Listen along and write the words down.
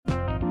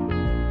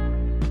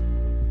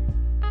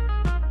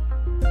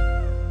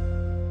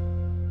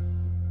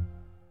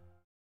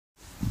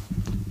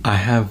I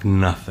have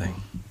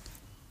nothing.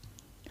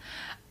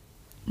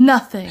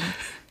 Nothing.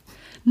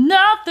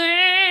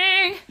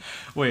 Nothing.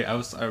 Wait, I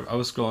was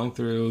scrolling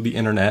through the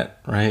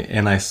internet, right?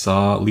 And I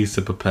saw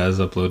Lisa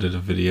Pepez uploaded a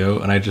video,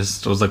 and I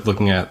was like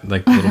looking at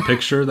like the little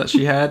picture that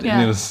she had, Yeah.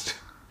 and it was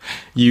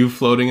you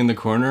floating in the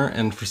corner,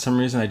 and for some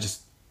reason I just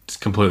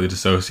completely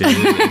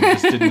dissociated and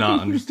just did not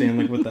understand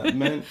like what that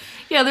meant.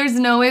 Yeah, there's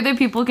no way that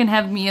people can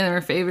have me in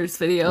their favorites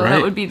video. Right?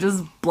 That would be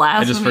just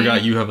blasphemy. I just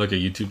forgot you have like a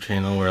YouTube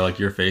channel where like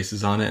your face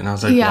is on it, and I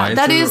was like, yeah, why is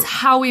that there is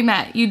how we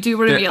met. You do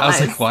realize. I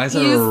was like, why is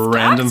there You a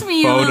random stalked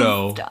me, you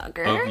photo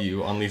stalker. of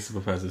you on Lisa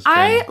Pepez's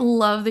I channel?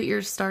 love that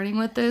you're starting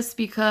with this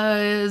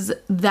because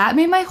that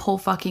made my whole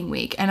fucking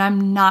week. And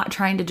I'm not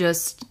trying to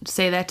just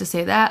say that to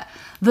say that.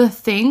 The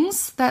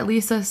things that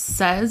Lisa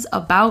says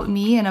about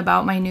me and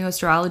about my new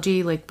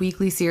astrology, like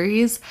weekly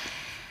series,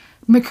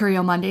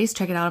 Mercurial Mondays,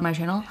 check it out on my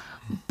channel,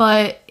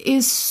 but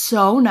is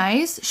so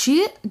nice.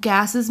 She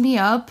gasses me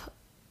up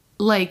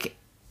like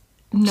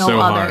no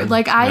So other. hard.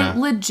 Like I Yeah.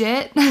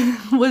 legit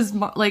was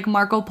like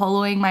Marco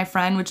Poloing my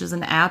friend, which is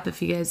an app,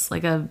 if you guys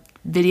like a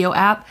video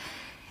app.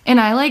 And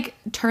I like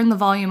turned the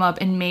volume up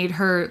and made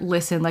her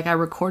listen. Like I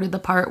recorded the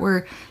part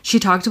where she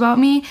talked about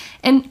me.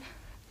 And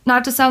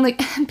not to sound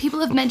like people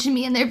have mentioned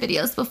me in their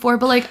videos before,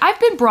 but like I've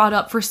been brought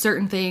up for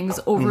certain things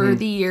over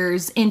the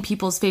years in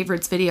people's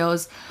favorites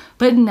videos,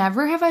 but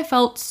never have I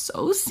felt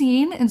so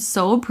seen and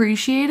so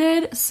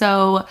appreciated.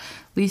 So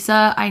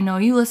Lisa, I know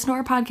you listen to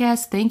our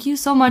podcast. Thank you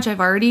so much. I've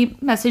already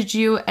messaged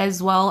you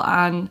as well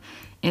on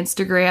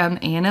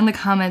Instagram and in the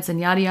comments and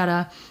yada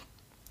yada.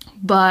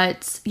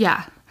 But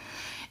yeah.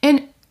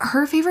 And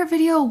her favorite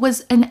video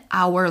was an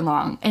hour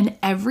long, and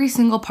every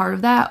single part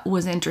of that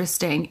was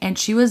interesting, and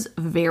she was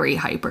very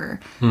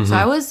hyper. So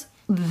I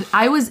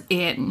was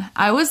in.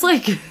 I was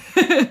like,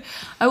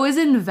 I was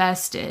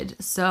invested.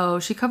 So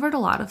she covered a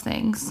lot of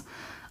things.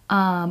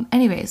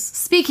 Anyways,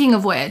 speaking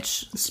of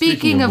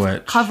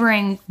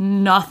covering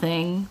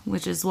nothing,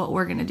 which is what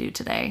we're gonna do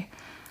today.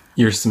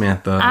 You're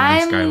Samantha. And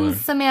I'm I'm Skylar.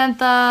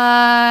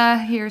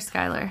 Samantha. Here's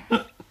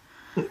Skylar.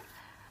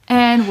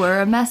 And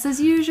we're a mess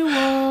as usual.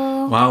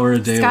 Wow, we're a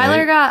day Skylar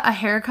late. got a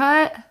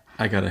haircut.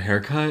 I got a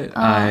haircut.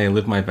 I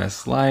lived my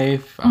best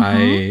life. Mm-hmm.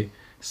 I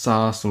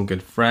saw some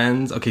good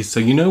friends. Okay, so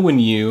you know when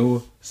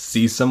you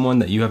see someone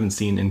that you haven't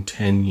seen in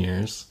 10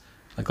 years?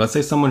 Like, let's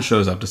say someone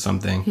shows up to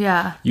something.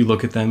 Yeah. You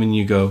look at them and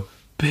you go,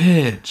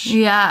 bitch.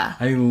 Yeah.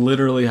 I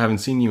literally haven't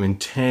seen you in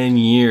 10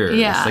 years.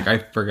 Yeah. Like, I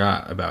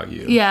forgot about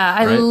you. Yeah,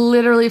 I right?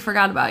 literally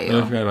forgot about I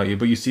you. forgot about you.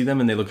 But you see them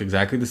and they look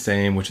exactly the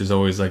same, which is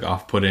always, like,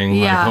 off-putting.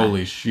 Yeah. Like,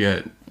 holy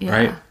shit. Yeah.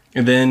 Right?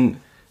 And then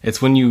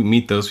it's when you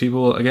meet those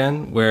people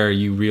again where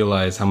you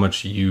realize how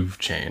much you've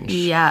changed.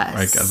 Yes.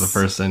 Like, as a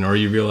person. Or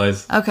you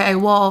realize... Okay,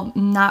 well,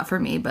 not for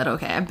me, but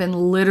okay. I've been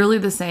literally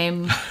the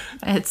same.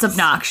 It's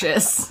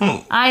obnoxious.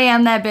 I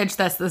am that bitch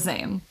that's the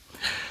same.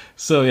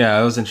 So, yeah,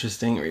 it was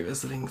interesting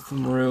revisiting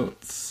some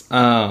roots.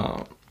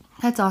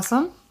 That's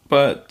awesome.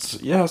 But,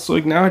 yeah, so,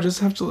 like, now I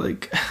just have to,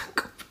 like...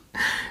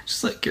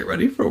 just, like, get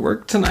ready for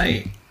work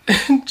tonight.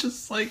 And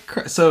just, like...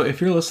 So,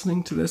 if you're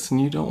listening to this and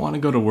you don't want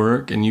to go to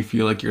work and you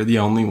feel like you're the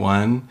only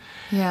one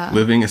Yeah.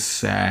 living a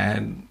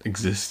sad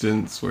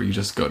existence where you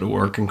just go to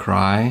work and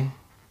cry,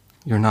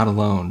 you're not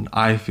alone.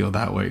 I feel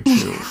that way,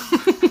 too.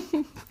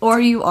 Or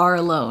you are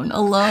alone.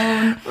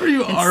 Alone. Or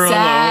you are alone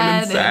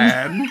and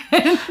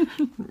sad.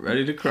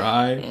 Ready to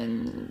cry.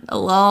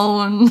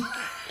 Alone.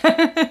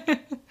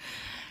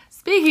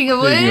 Speaking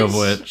of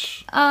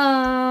which.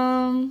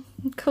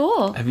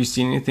 Cool. Have you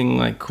seen anything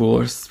like cool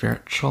or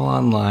spiritual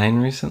online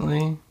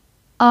recently?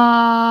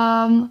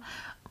 No.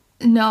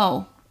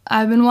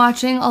 I've been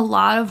watching a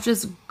lot of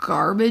just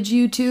garbage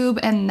YouTube,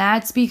 and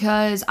that's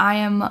because I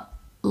am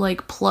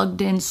like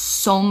plugged in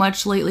so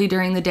much lately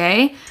during the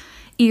day,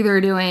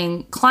 either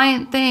doing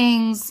client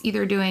things,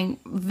 either doing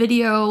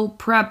video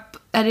prep,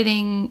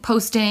 editing,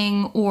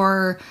 posting,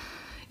 or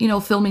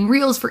filming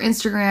reels for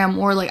Instagram,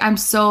 or like I'm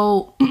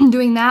so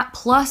doing that.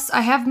 Plus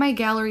I have my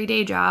gallery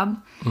day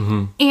job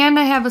and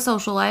I have a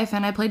social life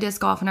and I play disc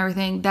golf and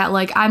everything, that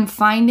like I'm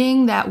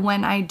finding that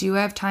when I do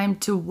have time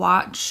to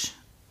watch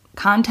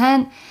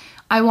content,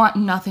 I want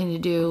nothing to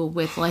do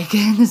with like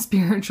the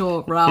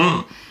spiritual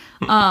realm.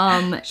 So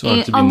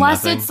it to be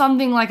Unless nothing. it's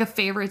something like a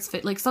favorites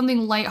fit, like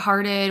something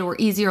lighthearted or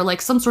easy, or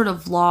like some sort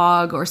of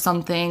vlog or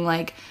something.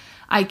 Like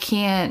I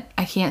can't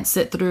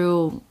sit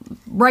through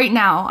right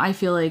now. I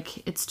feel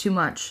like it's too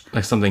much.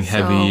 Like something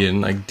heavy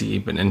and like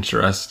deep and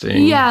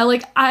interesting. Yeah,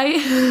 like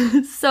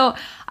so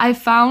I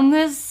found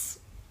this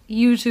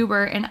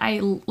YouTuber and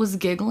I was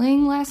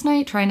giggling last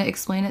night trying to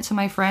explain it to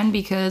my friend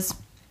because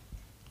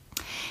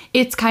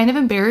it's kind of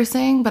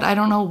embarrassing, but I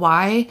don't know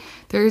why.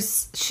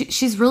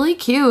 She's really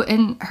cute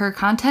and her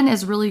content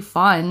is really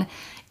fun.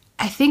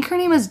 I think her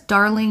name is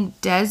Darling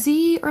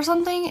Desi or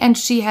something, and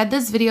she had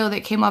this video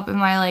that came up in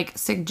my like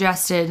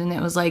suggested, and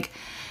it was like,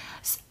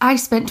 I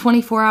spent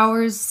 24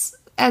 hours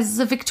as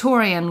a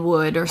Victorian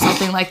would, or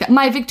something like that.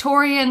 My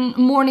Victorian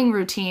morning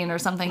routine or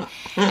something.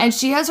 And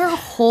she has her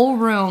whole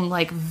room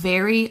like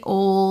very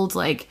old,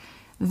 like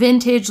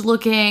vintage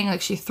looking,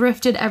 like she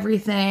thrifted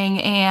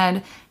everything,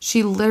 and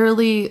she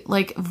literally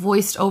like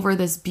voiced over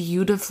this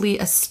beautifully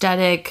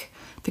aesthetic.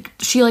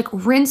 She like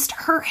rinsed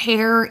her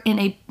hair in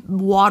a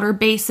water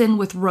basin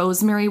with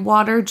rosemary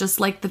water, just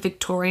like the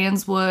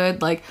Victorians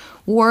would, like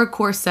wore a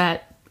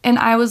corset. And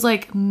I was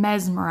like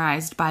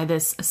mesmerized by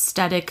this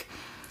aesthetic.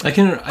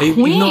 Even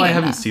though I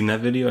haven't seen that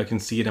video, I can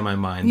see it in my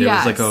mind. There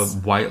was like a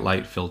white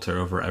light filter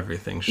over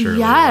everything, surely,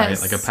 right?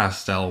 Like a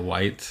pastel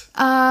white,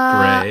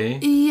 gray.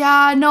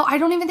 Yeah, no, I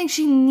don't even think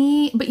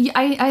she but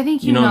I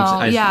think you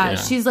know. Yeah,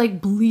 she's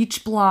like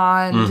bleach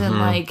blonde and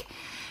like,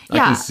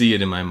 yeah. I can see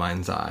it in my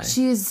mind's eye.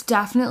 She's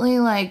definitely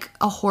like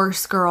a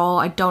horse girl.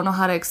 I don't know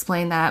how to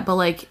explain that, but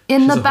like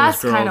in the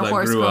best kind of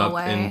horse girl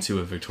way. Into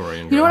a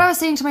Victorian girl. You know what I was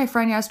saying to my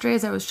friend yesterday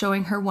as I was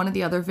showing her one of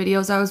the other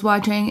videos I was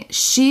watching?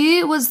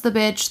 She was the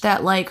bitch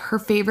that like her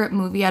favorite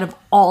movie out of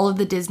all of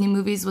the Disney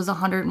movies was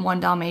 101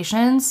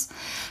 Dalmatians.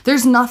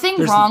 There's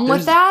nothing wrong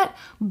with that,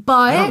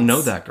 but I don't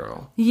know that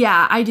girl.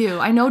 Yeah, I do.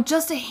 I know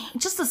just a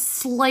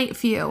slight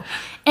few.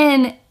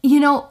 And you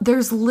know,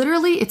 there's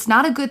literally, it's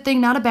not a good thing,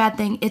 not a bad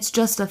thing. It's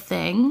just a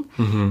thing.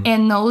 Mm-hmm.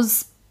 And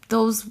those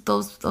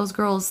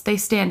girls, they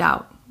stand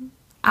out.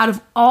 Out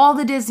of all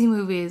the Disney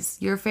movies,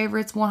 your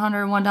favorite's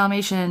 101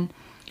 Dalmatian.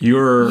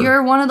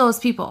 You're one of those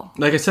people.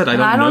 Like I said, I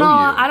don't know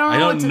you. I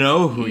don't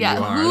know who you are.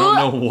 I don't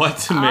know what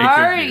to make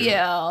of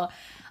you.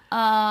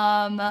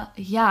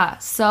 Yeah.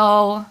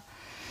 So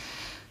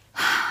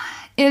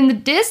in the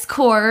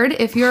Discord,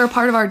 if you're a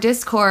part of our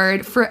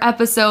Discord for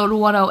episode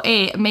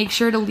 108, make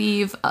sure to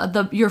leave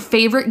your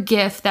favorite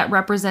GIF that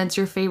represents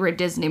your favorite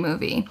Disney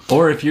movie.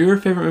 Or if your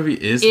favorite movie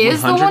is the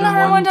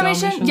 101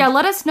 Dalmatians, yeah,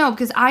 let us know,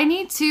 because I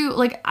need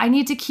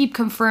to keep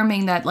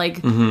confirming that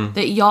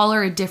that y'all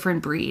are a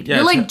different breed. Yeah,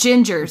 you're like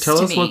gingers. Tell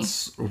to us me.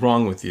 What's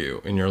wrong with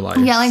you in your life.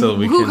 Yeah, like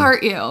who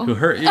hurt you? Who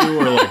hurt you,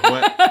 or like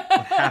what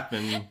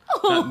happened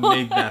that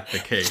made that the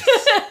case?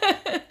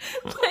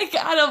 Like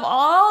out of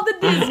all the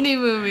Disney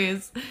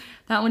movies,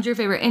 that one's your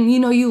favorite. And you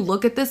know, you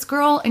look at this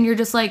girl and you're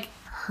just like,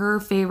 her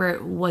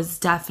favorite was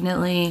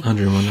definitely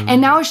 101.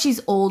 And now as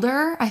she's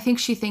older, I think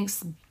she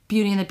thinks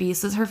Beauty and the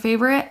Beast is her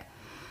favorite.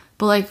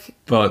 But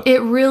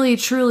it really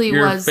truly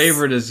was. Your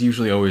favorite is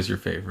usually always your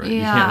favorite. Yeah.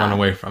 You can't run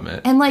away from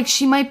it. And like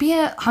she might be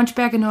a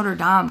Hunchback of Notre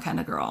Dame kind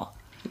of girl.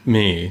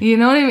 Me. You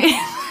know what I mean?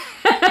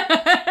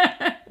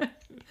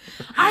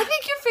 I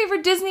think your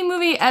favorite Disney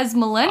movie as a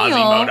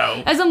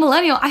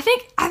millennial, I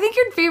think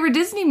your favorite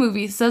Disney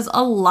movie says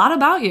a lot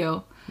about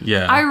you.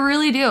 Yeah. I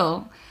really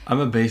do. I'm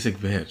a basic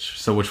bitch,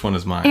 so which one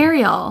is mine?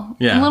 Ariel.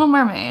 Yeah. Little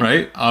Mermaid.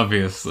 Right?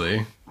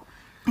 Obviously.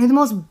 You're the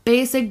most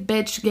basic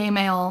bitch gay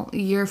male.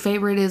 Your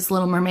favorite is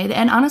Little Mermaid,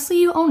 and honestly,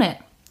 you own it.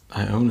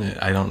 I own it.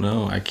 I don't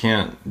know. I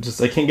can't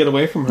get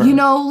away from her. You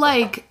know,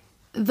 like,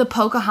 the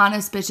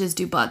Pocahontas bitches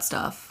do butt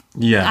stuff.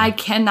 Yeah. I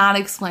cannot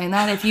explain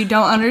that. If you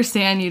don't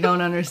understand, you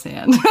don't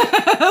understand. Like,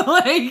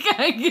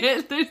 I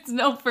get there's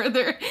no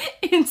further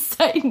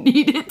insight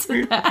needed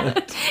to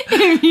that.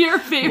 If your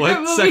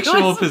favorite movie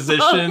sexual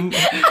position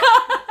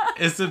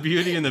is the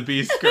Beauty and the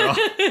Beast girl?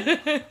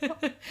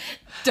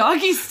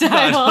 Doggy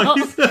style.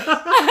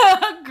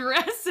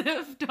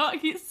 Aggressive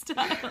doggy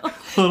style.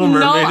 Little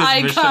Mermaid no is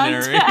eye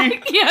missionary.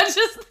 Contact. Yeah,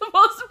 just the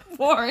most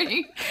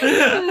boring.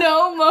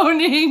 No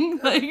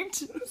moaning. Like,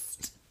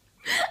 just...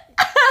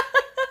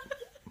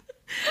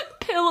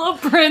 Pillow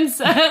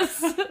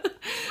princess.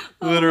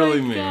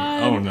 Literally me.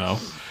 God. Oh no.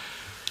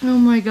 Oh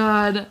my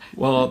god.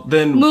 Well,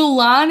 then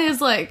Mulan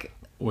is like...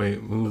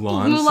 Wait,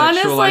 Mulan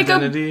sexual is like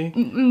identity?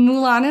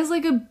 Mulan is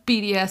like a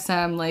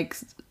BDSM, like...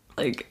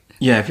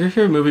 Yeah, if your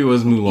favorite movie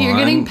was Mulan... You're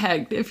getting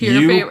pegged if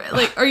you're a favorite...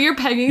 Like, or you're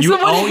pegging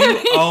someone...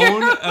 You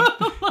own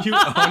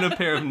a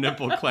pair of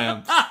nipple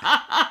clamps.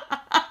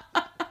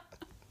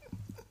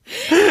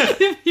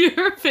 If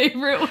your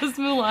favorite was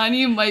Mulan,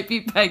 you might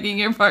be pegging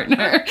your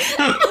partner.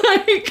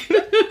 Like...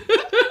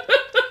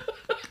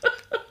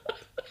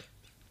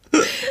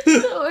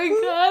 Oh my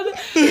god.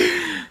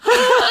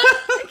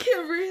 I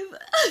can't breathe.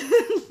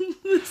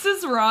 This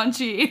is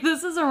raunchy.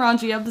 This is a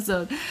raunchy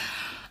episode.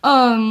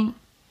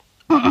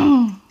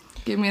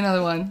 Give me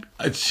another one.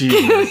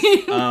 Jesus.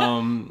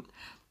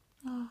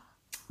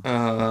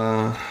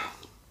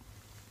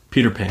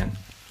 Peter Pan.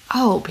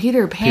 Oh,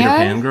 Peter Pan? Peter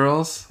Pan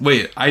girls?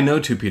 Wait, I know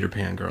two Peter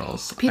Pan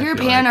girls. Peter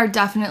Pan are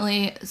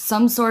definitely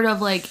some sort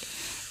of like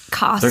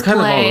cosplay. They're kind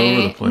of all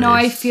over the place. No,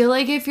 I feel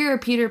like if you're a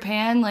Peter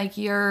Pan, like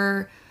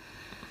you're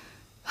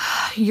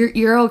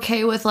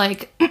okay with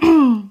like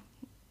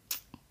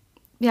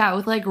yeah,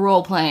 with like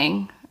role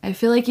playing. I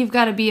feel like you've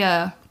got to be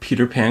a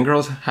Peter Pan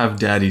girls have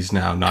daddies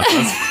now, not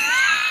just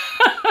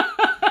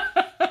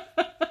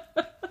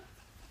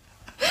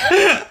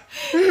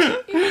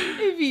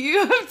if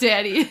you have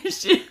daddy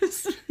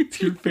issues.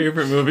 Your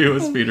favorite movie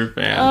was Peter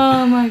Pan.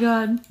 Oh my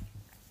god.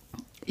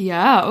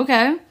 Yeah,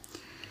 okay.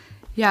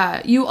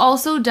 Yeah, you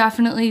also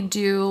definitely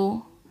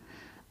do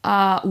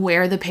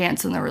wear the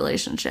pants in the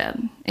relationship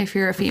if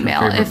you're a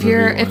female. If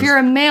you're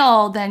a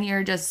male, then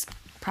you're just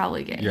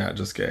probably gay. Yeah,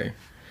 just gay.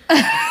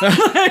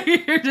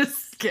 You're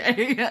just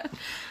gay.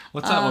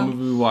 What's that one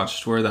movie we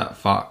watched where that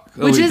fox?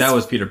 Oh, Which wait, is, that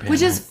was Peter Pan.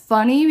 Which is right?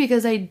 funny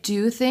because I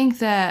do think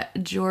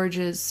that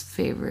George's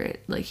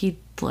favorite, like he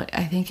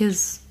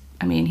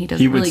doesn't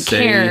He would really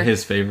say care.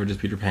 his favorite is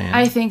Peter Pan.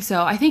 I think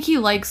so. I think he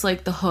likes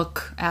like the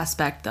Hook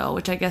aspect though,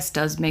 which I guess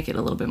does make it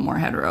a little bit more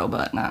hetero,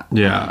 but not.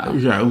 yeah,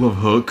 I love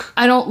Hook.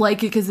 I don't like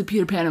it because of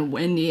Peter Pan and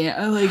Wendy.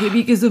 I like it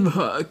because of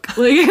Hook.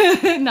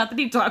 Like, not that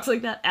he talks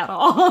like that at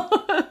all.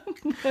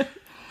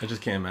 I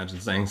just can't imagine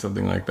saying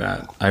something like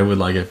that. I would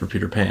like it for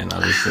Peter Pan,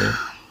 obviously.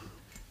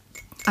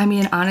 I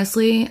mean,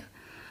 honestly,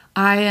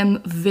 I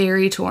am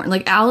very torn.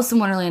 Like, Alice in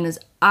Wonderland is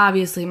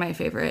obviously my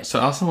favorite. So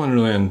Alice in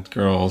Wonderland,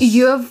 girls.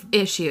 You have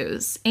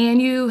issues,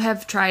 and you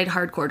have tried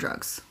hardcore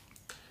drugs.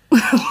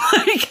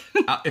 Like,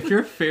 If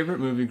your favorite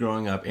movie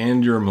growing up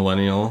and you're a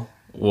millennial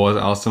was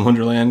Alice in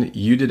Wonderland,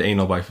 you did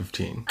anal by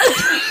 15.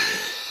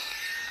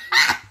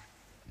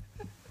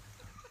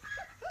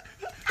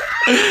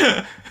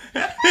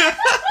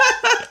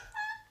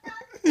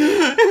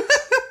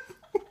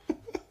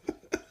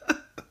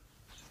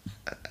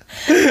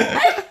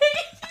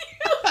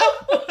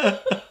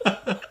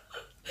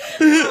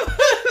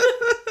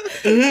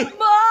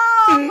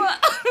 Mom!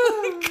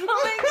 Come and get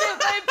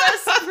my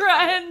best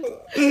friend!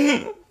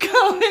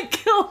 Come and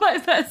kill my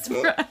best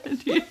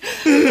friend!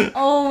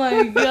 Oh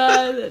my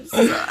god.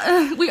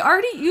 We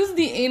already used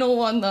the anal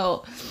one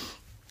though.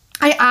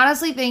 I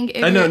honestly think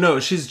if No,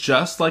 she's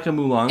just like a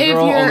Mulan If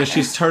girl, you're- only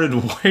she started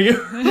way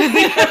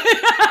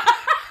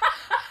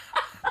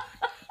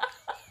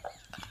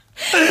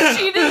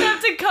she didn't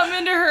have to come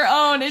into her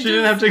own. She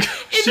didn't have to.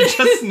 She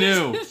just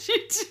knew. She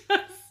just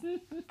knew.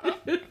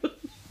 I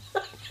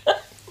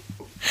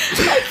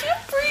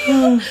can't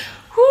breathe.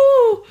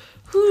 Whew.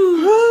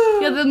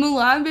 Whew. Yeah, the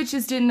Mulan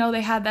bitches didn't know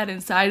they had that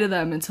inside of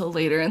them until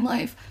later in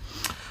life.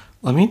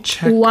 Let me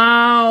check.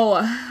 Wow.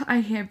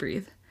 I can't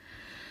breathe.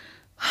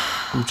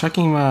 I'm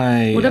checking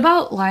my. What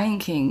about Lion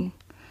King?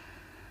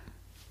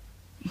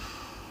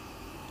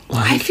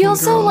 Lion I feel King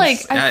so girls?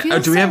 like- I feel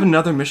do we so- have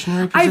another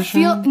missionary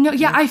position?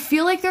 I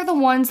feel like they're the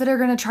ones that are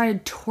gonna try to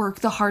twerk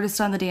the hardest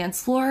on the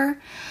dance floor,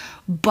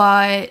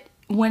 but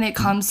when it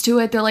comes to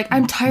it, they're like,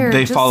 I'm tired.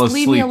 They just fall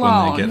leave me asleep when they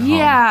alone. get home.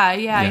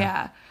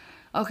 Yeah.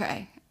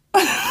 Okay.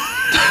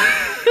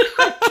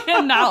 I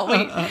cannot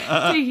wait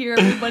to hear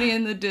everybody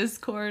in the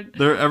Discord.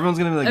 Everyone's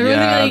gonna be like, Everyone's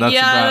yeah, gonna be like,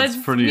 that's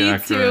that's pretty me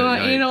accurate.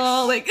 too. You Yikes.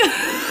 know, like.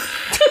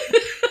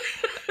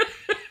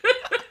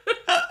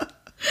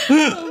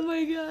 Oh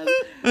my god.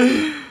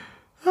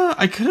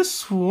 I could have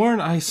sworn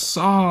I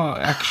saw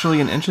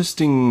actually an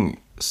interesting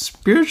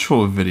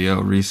spiritual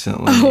video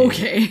recently.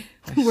 Okay.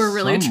 We're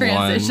really Someone-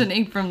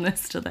 transitioning from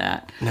this to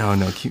that. No,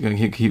 keep going,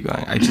 keep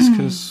going. I just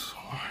could have sworn.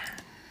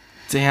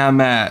 Damn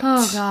it.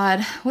 Oh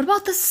god. What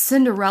about the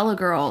Cinderella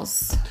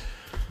girls?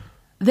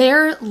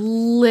 They're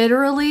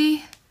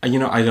literally I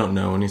don't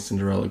know any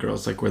Cinderella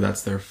girls like where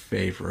that's their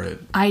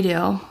favorite. I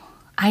do.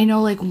 I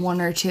know like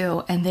one or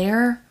two and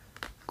they're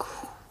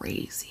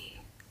crazy.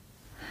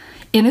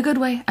 In a good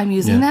way. I'm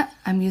using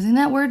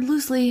that word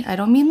loosely. I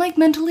don't mean like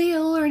mentally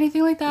ill or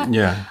anything like that.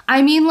 Yeah.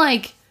 I mean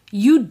like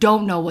you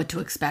don't know what to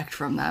expect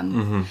from them.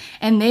 Mm-hmm.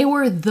 And they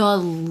were the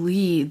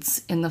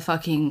leads in the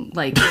fucking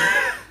like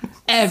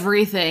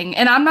everything.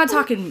 And I'm not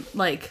talking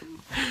like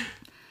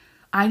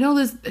I know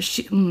this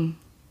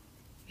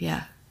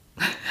yeah.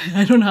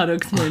 I don't know how to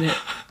explain it.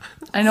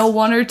 I know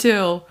one or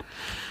two.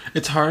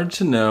 It's hard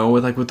to know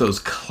with those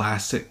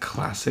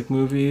classic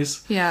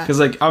movies. Yeah. Because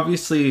like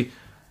obviously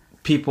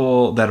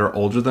people that are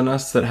older than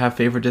us that have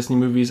favorite Disney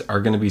movies are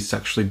going to be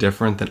sexually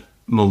different than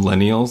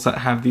millennials that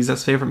have these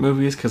as favorite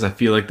movies, because I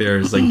feel like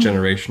there's like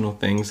generational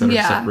things that are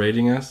Yeah.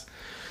 separating us.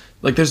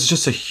 Like there's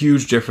just a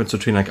huge difference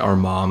between like our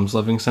moms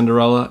loving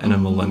Cinderella and a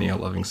millennial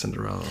loving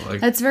Cinderella.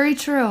 Like That's very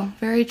true.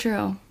 Very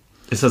true.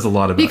 it says a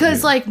lot about Because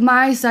you. like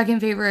my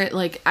second favorite,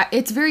 like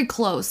it's very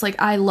close. Like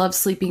I love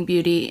Sleeping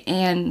Beauty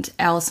and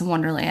Alice in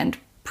Wonderland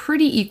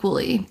pretty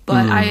equally.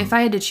 But if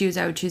I had to choose,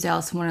 I would choose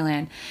Alice in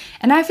Wonderland.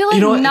 And I feel like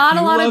you know what? not If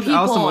a you lot of loved people.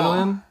 Alice in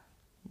Wonderland,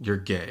 you're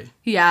gay.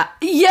 Yeah.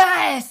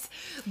 Yes.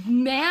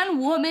 Man,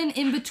 woman,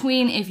 in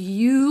between. If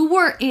you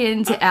were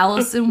into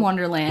Alice in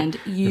Wonderland,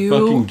 you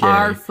fucking gay.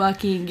 are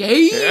fucking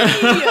gay.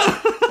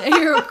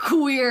 You're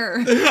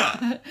queer.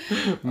 Oh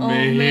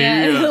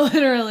man,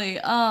 literally.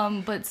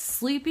 But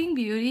Sleeping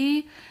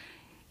Beauty,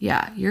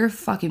 yeah, you're a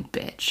fucking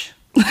bitch.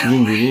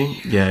 Sleeping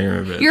Beauty? Yeah,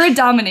 you're a bitch. You're a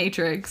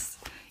dominatrix.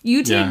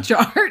 You take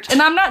Yeah. charge.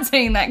 And I'm not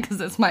saying that because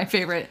it's my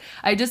favorite.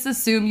 I just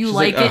assume you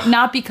like like, it,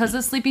 not because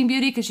of Sleeping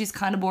Beauty, because she's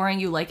kind of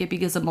boring. You like it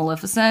because of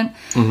Maleficent.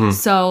 Mm-hmm.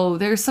 So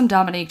there's some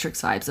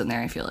dominatrix vibes in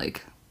there, I feel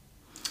like.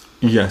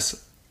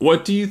 Yes.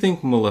 What do you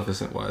think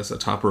Maleficent was? A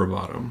top or a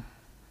bottom?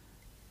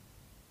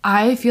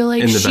 I feel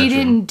like In the she bedroom.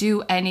 didn't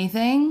do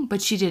anything,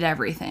 but she did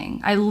everything.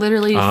 I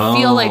literally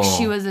feel like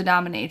she Oh. was a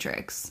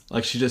dominatrix.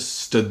 Like she just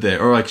stood there,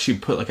 or like she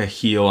put like a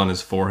heel on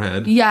his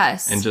forehead.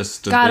 Yes. And just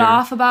stood got there.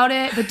 off about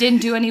it, but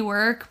didn't do any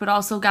work, but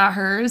also got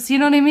hers. You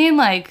know what I mean?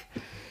 Like,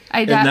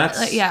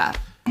 that's- yeah.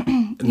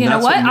 And You know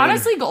that's what? made-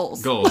 Honestly,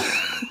 goals. Goals.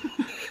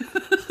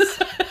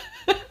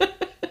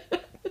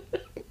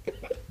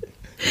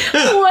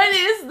 What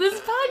is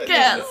this podcast?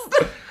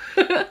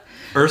 podcast.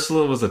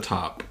 Ursula was a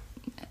top,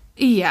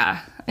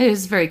 Yeah, it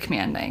is very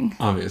commanding.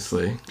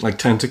 obviously. Like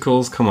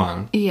tentacles, come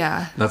on.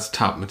 Yeah. That's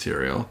top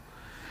material.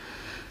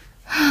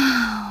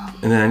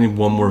 And then I need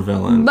one more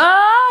villain.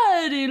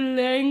 Body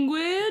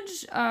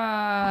language.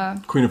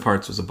 Queen of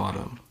Hearts was a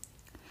bottom.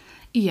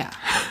 Yeah.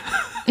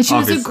 And she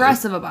was Obviously.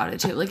 aggressive about it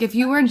too. Like if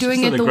you weren't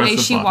doing an it the way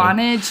aggressive she bottom.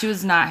 wanted, she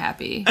was not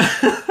happy.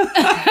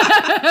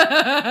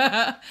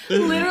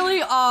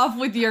 Literally off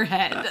with your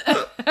head.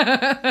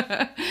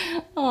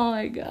 Oh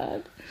my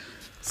god.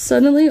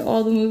 Suddenly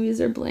all the movies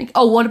are blank.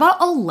 Oh, what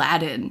about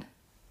Aladdin?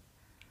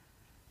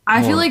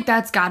 I feel like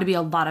that's got to be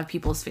a lot of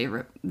people's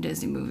favorite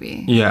Disney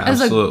movie. Yeah,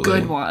 It's absolutely. a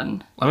good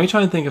one. Let me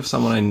try and think of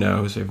someone I know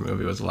whose favorite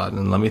movie was Aladdin.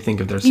 And let me think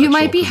of their sexual You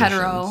might be positions.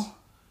 hetero.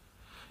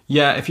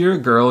 Yeah, if you're a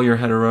girl, you're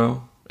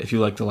hetero. If you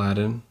liked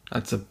Aladdin,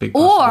 that's a big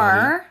possibility.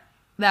 Or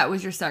that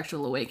was your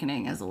sexual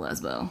awakening as a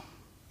lesbo. Oh,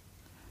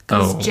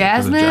 Because 'cause of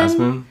Jasmine,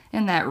 Jasmine?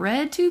 in that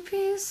red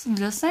two-piece, I'm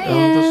just Oh,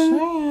 saying. just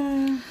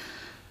saying.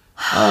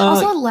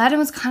 Also, Aladdin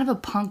was kind of a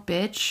punk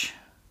bitch.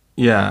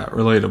 Yeah,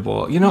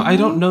 relatable. You know, I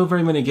don't know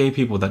very many gay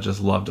people that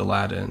just loved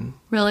Aladdin.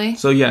 Really?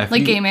 So yeah, if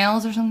like you- gay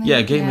males or something?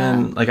 Yeah, gay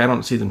men. Like I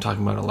don't see them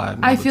talking about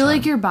Aladdin. I all the feel time.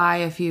 like you're bi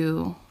if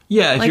you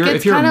Yeah, if like, you're it's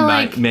if you're kinda a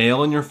like-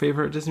 male and your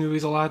favorite Disney movie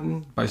is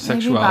Aladdin, maybe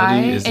bisexuality bi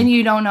is and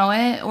you don't know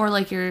it, or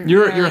like you're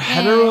you're like,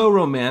 hetero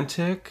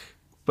romantic,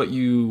 but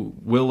you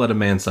will let a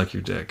man suck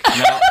your dick.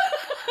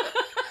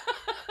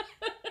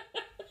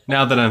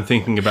 Now that I'm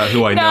thinking about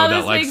who I Now know that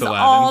this likes makes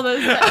Aladdin. all the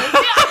sense.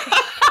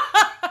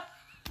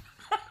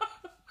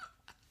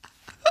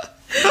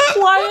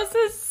 Why is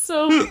this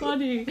so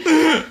funny?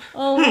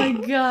 Oh my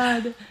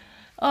god.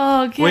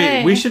 Okay.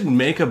 Wait, we should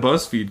make a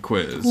BuzzFeed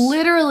quiz.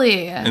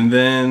 Literally. And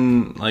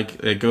then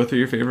go through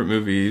your favorite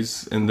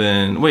movies and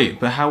then wait,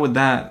 but how would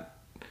that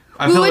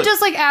We would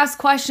just like ask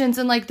questions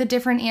and like the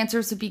different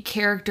answers would be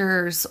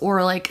characters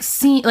or like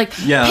scene, like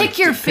pick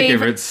your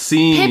favorite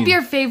scene pick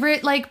your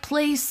favorite like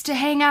place to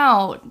hang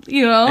out,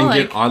 you know, and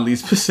like get oddly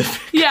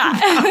specific.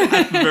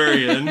 yeah.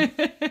 Very end.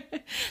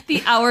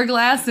 The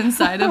hourglass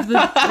inside of the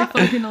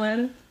fucking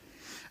Aladdin.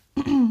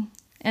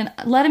 And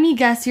let me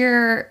guess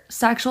your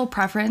sexual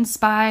preference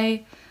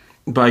by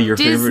By your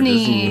favorite Disney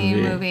Disney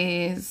movie.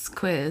 movies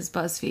quiz,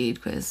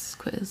 BuzzFeed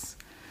quiz.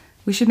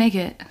 We should make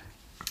it.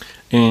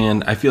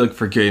 And I feel like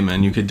for gay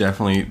men, you could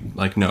definitely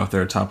like know if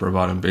they're a top or a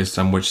bottom based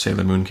on which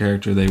Sailor Moon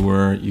character they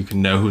were. You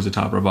can know who's a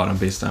top or a bottom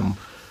based on,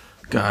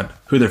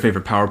 who their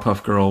favorite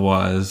Powerpuff Girl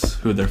was,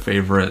 who their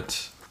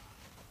favorite.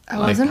 I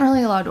wasn't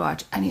really allowed to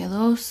watch any of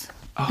those.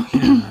 Oh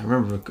yeah, I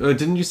remember.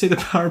 Didn't you say the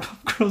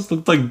Powerpuff Girls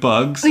looked like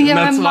bugs? Yeah, and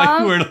that's my why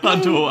mom- we weren't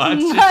allowed to watch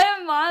it.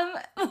 My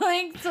mom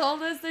like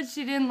told us that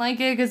she didn't like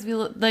it because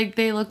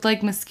they looked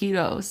like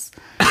mosquitoes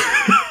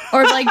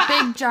or like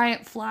big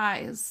giant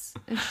flies.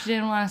 And she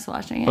didn't want us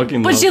watching it,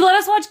 Fucking but love- she let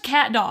us watch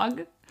Cat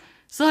Dog.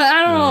 So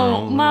I don't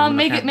know, No, Mom. no,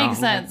 Make Cat it make Dog,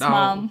 sense, no.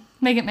 Mom.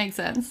 Make it make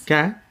sense.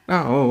 Okay.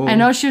 Oh. I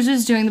know she was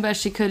just doing the best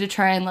she could to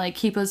try and like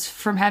keep us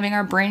from having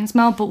our brains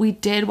melt, but we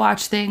did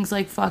watch things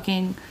like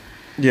fucking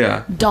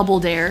Yeah. Double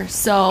Dare.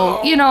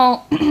 So, you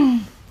know,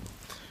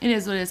 it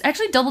is what it is.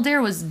 Actually, Double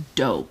Dare was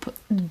dope.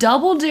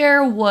 Double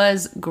Dare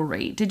was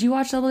great. Did you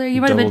watch Double Dare?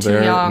 You might have been too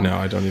young. No,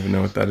 I don't even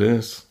know what that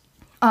is.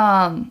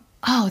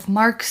 Oh, with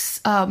Mark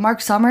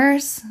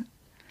Summers.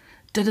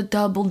 Did a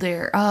Double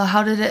Dare.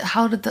 How did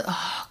the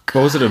oh, God.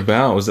 What was it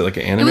about? Was it like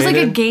an It animated? was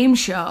like a game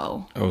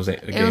show. Oh, it was a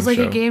game It was like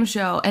show. a game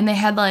show, and they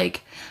had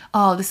like,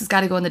 oh, this has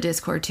got to go in the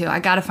Discord too.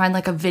 I got to find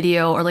like a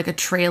video or like a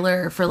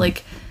trailer for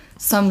like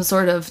some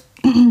sort of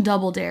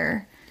Double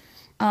Dare.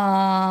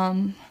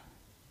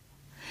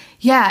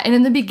 Yeah, and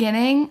in the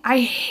beginning,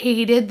 I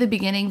hated the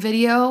beginning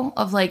video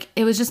of like,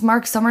 it was just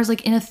Mark Summers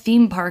like in a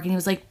theme park and he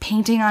was like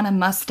painting on a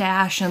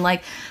mustache and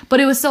like, but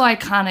it was so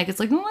iconic. It's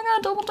like, oh my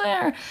God, Double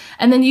Dare.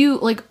 And then you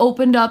like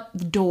opened up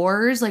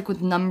doors like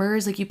with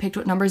numbers, like you picked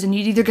what numbers and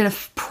you'd either get a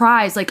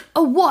prize like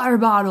a water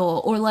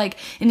bottle or like,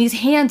 and these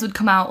hands would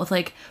come out with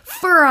like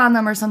fur on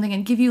them or something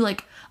and give you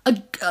like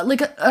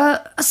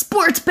a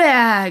sports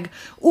bag,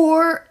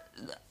 or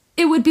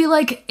it would be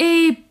like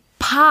a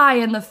pie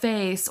in the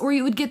face, or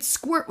you would get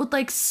squirt with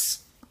like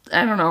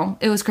I don't know,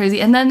 it was crazy.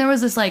 And then there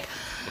was this like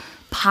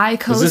pie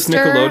coaster. Was this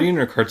Nickelodeon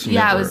or Cartoon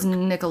Yeah, Network? it was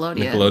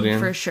Nickelodeon, Nickelodeon?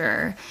 for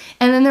sure.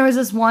 And then there was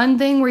this one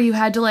thing where you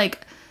had to like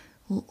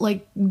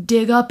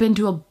dig up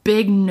into a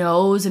big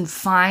nose and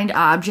find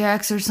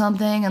objects or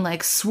something and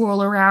like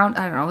swirl around.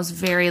 I don't know, it was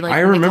very like I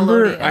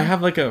remember Nickelodeon. I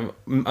have like a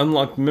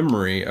unlocked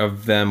memory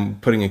of them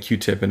putting a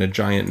Q-tip in a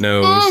giant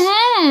nose,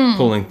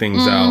 pulling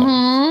things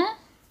out.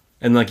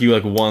 And like you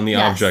like won the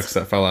Yes. objects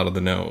that fell out of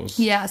the nose.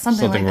 Yeah,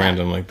 something like that.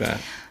 random like that.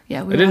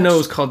 Yeah, I didn't know it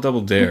was watched- called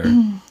Double Dare.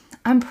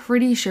 I'm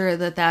pretty sure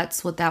that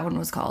that's what that one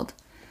was called.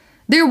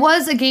 There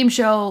was a game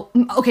show.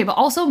 Okay, but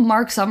also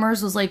Mark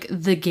Summers was like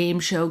the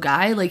game show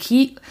guy. Like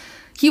he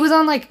was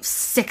on like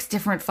 6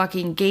 different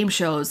fucking game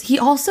shows. He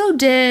also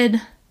did,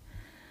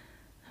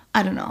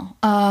 I don't know.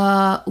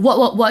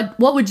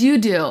 What would you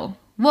do?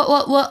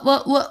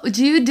 What would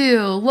you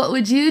do? What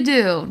would you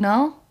do?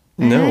 No?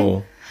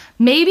 No.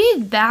 Maybe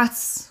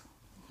that's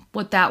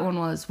what that one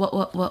was.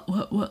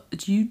 What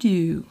did you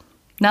do?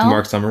 No? The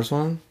Mark Summers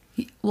one?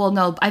 Well,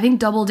 no. I think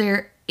Double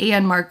Dare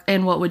and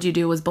What Would You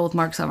Do was both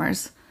Mark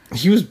Summers.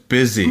 He was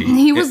busy.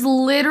 He was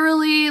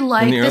literally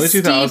like in the early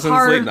Steve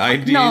 2000s,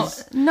 late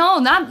 90s? No,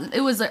 not.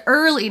 It was the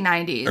early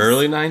 90s.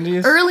 Early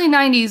 90s? Early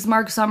 90s,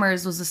 Mark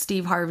Summers was the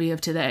Steve Harvey of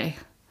today.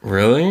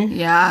 Really?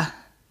 Yeah.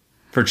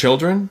 For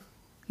children?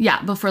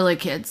 Yeah, but for like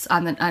kids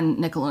on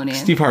Nickelodeon.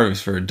 Steve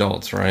Harvey's for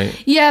adults, right?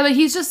 Yeah, but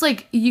he's just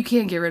like, you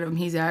can't get rid of him.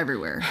 He's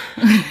everywhere.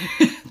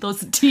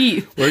 Those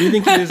teeth. Where do you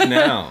think he is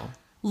now?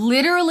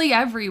 Literally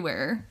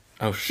everywhere.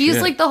 Oh, shit.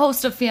 He's like the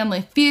host of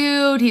Family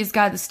Feud. He's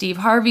got the Steve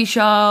Harvey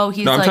show.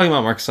 No, I'm talking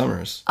about Mark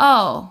Summers.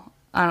 Oh,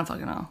 I don't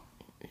fucking know.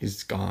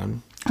 He's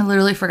gone. I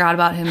literally forgot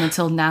about him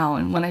until now,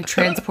 and when I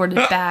transported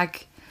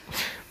back.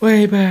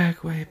 Way back.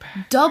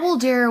 Double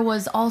Dare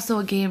was also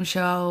a game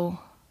show.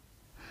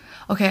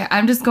 Okay,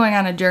 I'm just going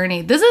on a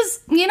journey. This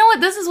is, you know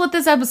what? This is what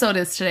this episode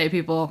is today,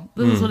 people.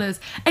 This is what it is.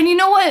 And you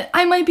know what?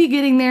 I might be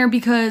getting there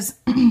because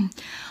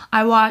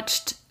I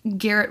watched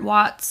Garrett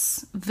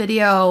Watts'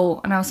 video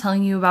and I was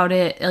telling you about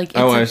it. Like, it's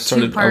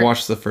I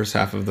watched the first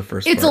half of the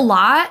first part. It's a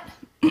lot,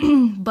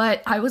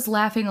 but I was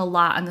laughing a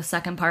lot on the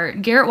second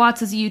part. Garrett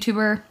Watts is a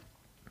YouTuber.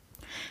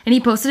 And he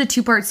posted a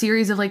 2-part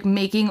series of like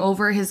making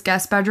over his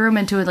guest bedroom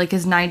into like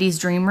his 90s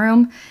dream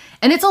room.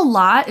 And it's a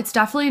lot. It's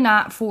definitely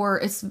not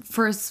it's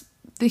for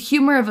the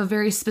humor of a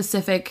very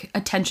specific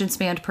attention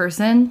spanned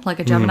person, like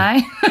a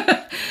Gemini.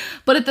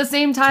 But at the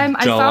same time,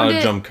 I found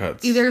jump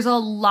cuts. There's a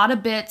lot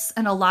of bits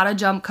and a lot of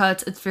jump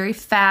cuts. It's very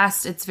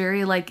fast. It's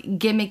very like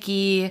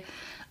gimmicky.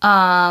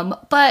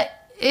 But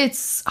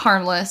it's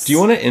harmless. Do you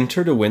want to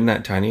enter to win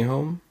that tiny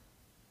home?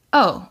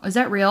 Oh, is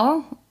that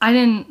real? I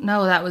didn't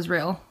know that was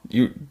real.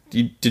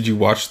 Did you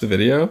watch the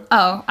video?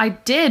 Oh, I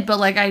did, but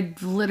like I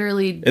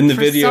literally in the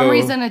video, for some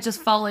reason it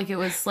just felt like it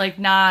was like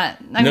not.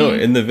 I mean,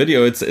 in the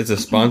video it's a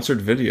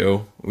sponsored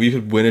video. We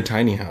could win a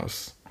tiny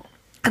house,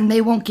 and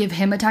they won't give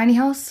him a tiny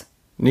house.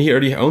 He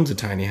already owns a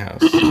tiny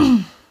house.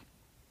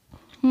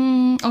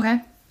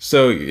 Okay.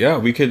 So yeah,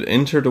 we could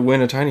enter to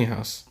win a tiny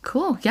house.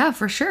 Cool. Yeah,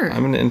 for sure.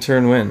 I'm gonna enter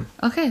and win.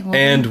 Okay. Well,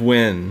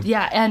 win.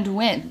 Yeah, and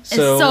win.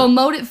 So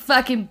mote it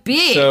fucking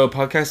be. So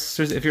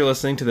podcasters, if you're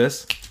listening to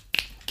this,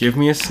 give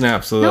me a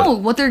snap so that... No,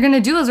 what they're gonna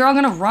do is they're all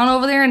gonna run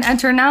over there and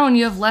enter now, and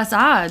you have less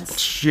odds.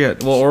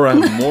 Shit. Well, or I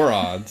have more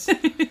odds.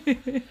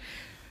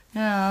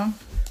 Yeah.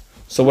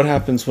 So what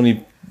happens when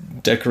he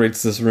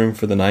decorates this room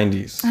for the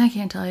 90s? I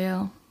can't tell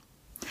you.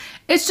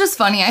 It's just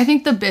funny. I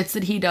think the bits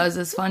that he does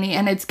is funny,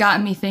 and it's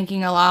gotten me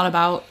thinking a lot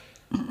about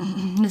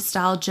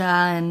nostalgia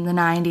and the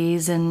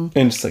 90s and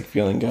just like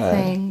feeling good.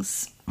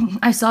 Things.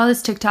 I saw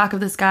this TikTok of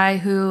this guy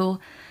who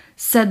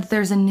said that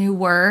there's a new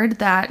word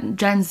that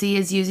Gen Z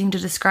is using to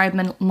describe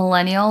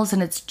millennials,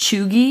 and it's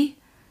chuggy.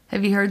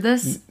 Have you heard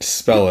this?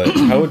 Spell it.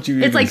 How would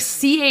you It's like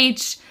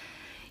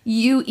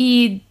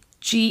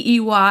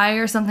CHUEGEY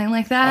or something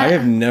like that. I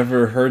have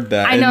never heard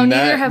that. I know, and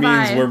neither that have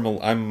means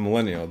I. I'm a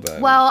millennial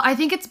then. Well, I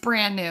think it's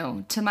brand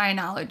new to my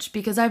knowledge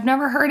because I've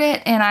never heard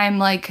it, and I'm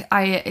like,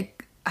 I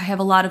have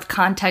a lot of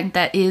content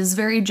that is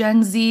very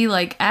Gen Z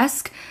like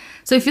esque.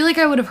 So I feel like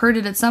I would have heard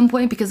it at some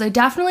point because I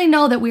definitely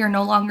know that we are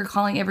no longer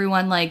calling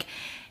everyone like,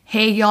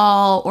 hey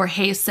y'all, or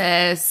hey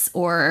sis,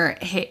 or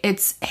hey,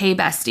 it's hey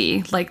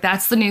bestie. Like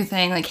that's the new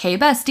thing, like hey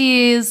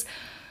besties.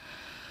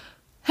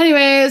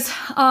 Anyways,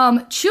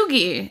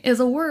 chuggy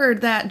is a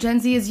word that Gen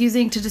Z is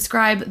using to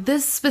describe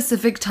this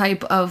specific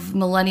type of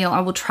millennial.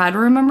 I will try to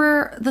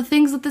remember the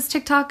things that this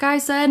TikTok guy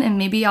said, and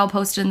maybe I'll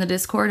post it in the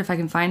Discord if I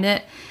can find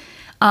it.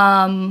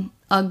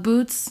 Ugg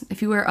boots.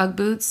 If you wear Ugg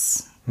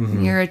boots,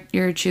 you're a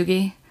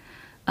chuggy.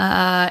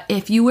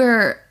 If you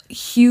wear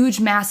huge,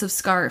 massive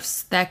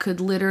scarves that could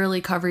literally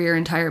cover your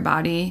entire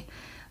body,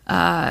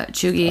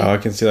 chuggy. Oh, I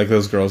can see like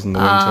those girls in the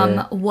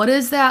winter. What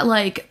is that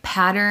like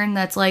pattern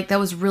that's like that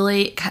was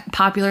really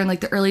popular in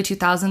like the early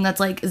 2000s? That's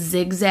like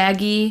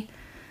zigzaggy,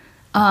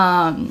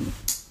 and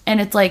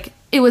it's like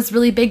it was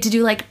really big to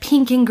do like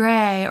pink and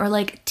gray or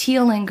like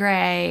teal and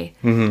gray.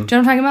 Do you know what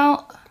I'm talking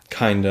about?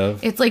 Kind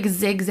of. It's like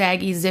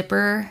zigzaggy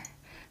zipper.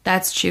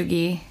 That's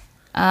chuggy.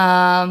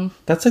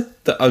 That's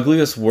like the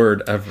ugliest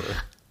word ever.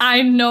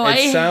 I know. I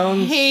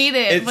hate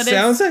it. It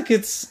sounds like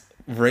it's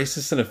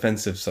racist and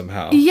offensive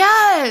somehow.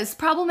 Yes,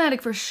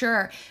 problematic for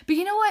sure. But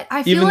you know what?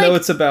 I feel even like, though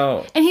it's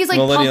about and he's like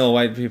millennial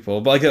white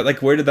people, but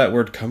like where did that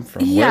word come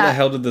from? Yeah, where the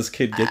hell did this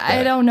kid get that?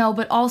 I don't know,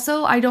 but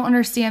also I don't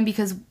understand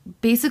because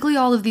basically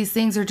all of these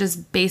things are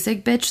just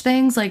basic bitch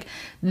things. Like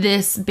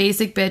this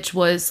basic bitch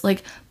was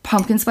like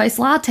pumpkin spice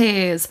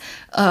lattes,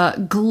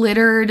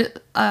 glittered,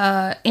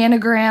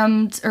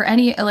 anagrammed or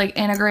any like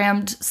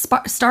anagrammed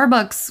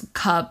Starbucks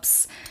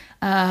cups.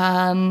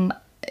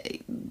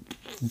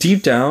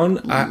 Deep down,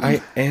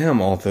 I am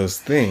all those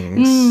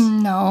things.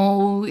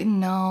 No,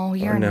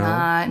 you're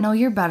not. No,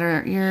 you're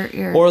better.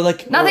 You're or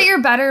like not that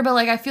you're better, but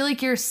like I feel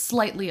like you're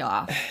slightly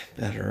off.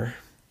 Better.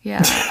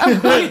 Yeah.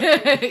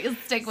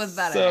 Stick with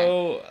better.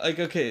 So like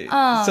okay,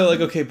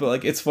 but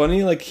like it's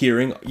funny like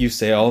hearing you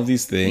say all of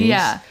these things.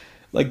 Yeah.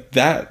 like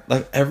that,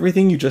 like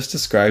everything you just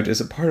described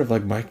is a part of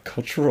like my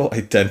cultural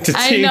identity.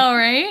 I know,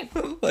 right?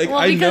 Like Well,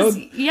 I because,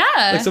 know,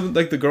 yeah. like some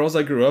like the girls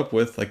I grew up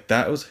with, like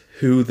that was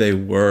who they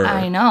were.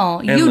 I know.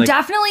 And, You like,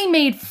 definitely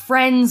made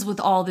friends with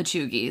all the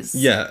Chugis.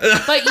 Yeah.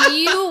 But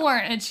you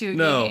weren't a Chugi.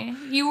 No.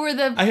 You were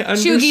the I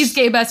Chugi's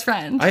gay best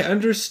friend. I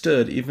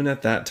understood even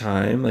at that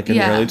time, like in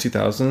Yeah. the early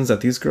 2000s,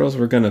 that these girls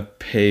were gonna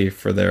pay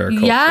for their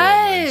cultural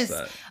Yes.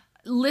 mindset.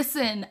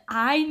 Listen,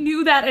 I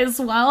knew that as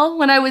well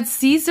when I would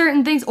see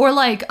certain things, or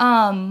like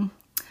I'm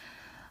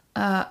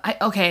trying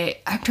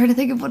to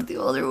think of what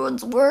the other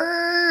ones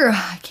were.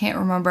 I can't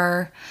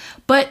remember.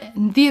 But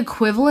the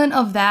equivalent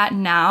of that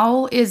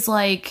now is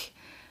like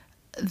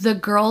the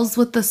girls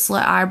with the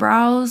slit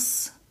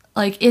eyebrows.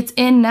 Like it's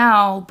in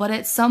now, but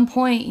at some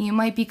point you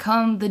might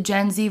become the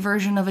Gen Z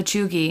version of a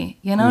Chugi.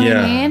 You know what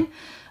Yeah.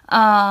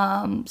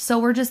 I mean? So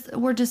we're just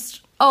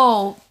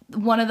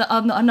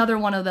another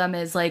one of them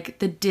is like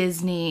the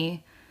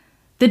Disney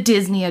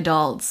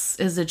adults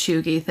is a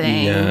Chugi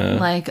thing. Yeah.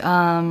 Like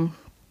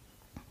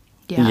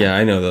Yeah,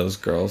 I know those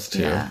girls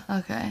too. yeah,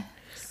 okay.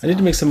 I need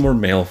to make some more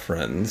male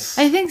friends.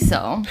 I think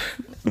so.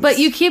 But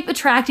you keep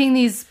attracting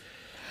these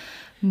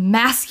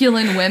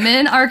masculine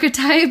women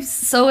archetypes,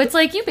 so it's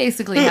like you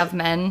basically have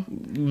men.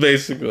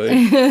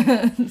 Basically.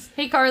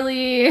 Hey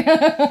Carly.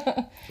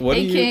 What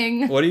Hey, do you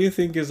King. What do you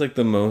think is like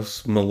the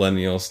most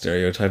millennial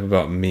stereotype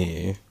about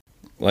me?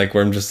 Like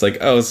where I'm just like,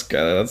 oh,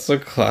 that's a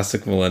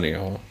classic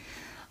millennial.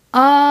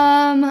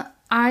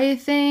 I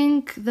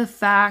think the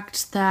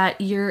fact that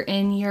you're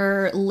in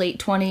your late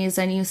 20s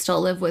and you still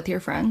live with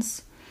your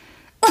friends.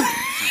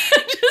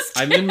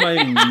 I'm in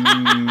my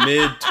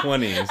mid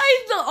 20s. I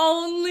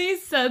only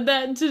said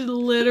that to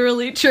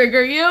literally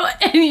trigger you,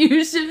 and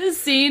you should have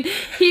seen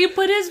he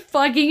put his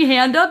fucking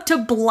hand up to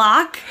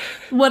block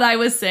what I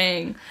was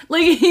saying.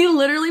 Like, he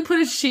literally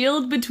put a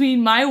shield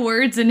between my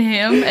words and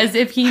him as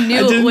if he knew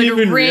I it didn't would even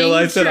ring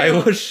realize that I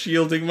true. was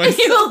shielding myself.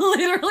 You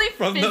literally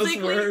from those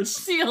physically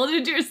words.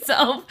 shielded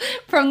yourself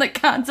from the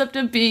concept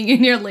of being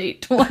in your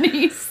late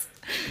 20s.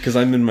 Because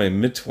I'm in my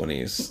mid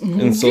 20s.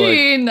 And so like,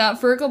 Gee, not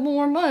for a couple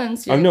more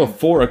months. I know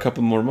for a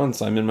couple more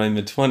months I'm in my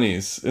mid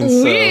 20s. And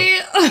so Wee.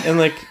 and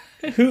like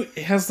who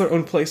has their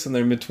own place in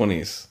their mid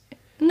 20s?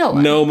 No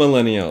one. No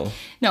millennial.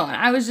 No, and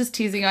I was just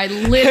teasing. I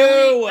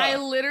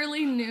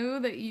literally knew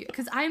that you,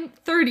 because I'm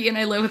 30 and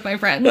I live with my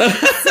friends.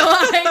 So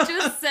I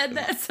just said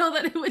that so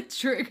that it would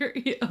trigger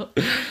you.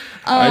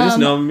 I just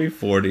know I'm gonna be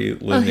 40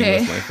 living okay.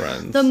 with my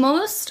friends. The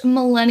most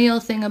millennial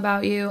thing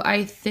about you,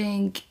 I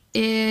think,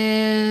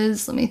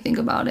 is, let me think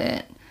about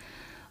it.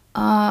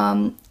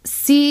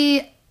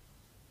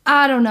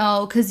 I don't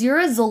know, because you're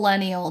a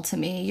zillennial to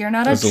me. You're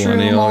not a true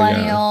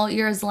millennial. Yeah.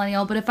 You're a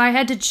zillennial. But if I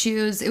had to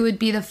choose, it would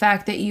be the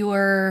fact that you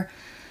were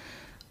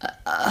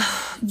a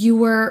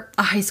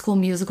High School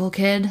Musical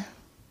kid.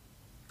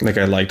 Like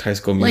I liked High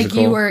School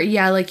Musical.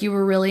 Like you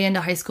were really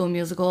into High School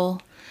Musical.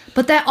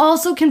 But that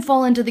also can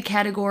fall into the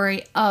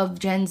category of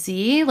Gen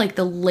Z, like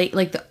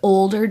the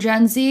older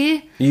Gen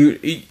Z.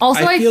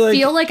 I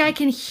feel like I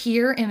can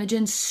hear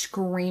Imogen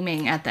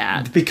screaming at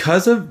that.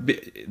 Because of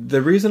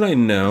the reason I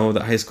know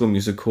that High School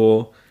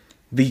Musical,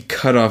 the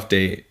cutoff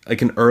date,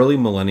 like an early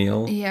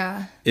millennial,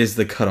 is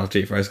the cutoff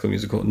date for High School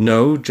Musical.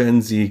 No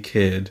Gen Z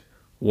kid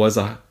was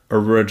a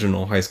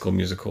original High School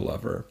Musical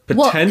lover.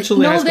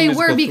 Potentially, High School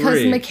Musical 3. No, they were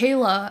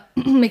because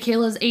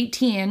Michaela's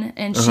 18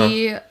 and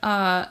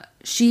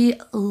she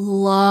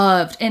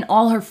loved, and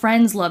all her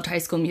friends loved High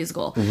School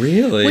Musical.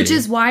 Really? Which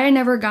is why I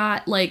never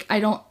got,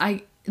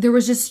 there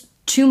was just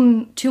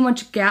too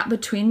much gap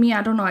between me.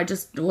 I don't know, I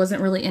just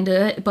wasn't really into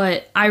it.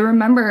 But I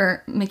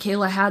remember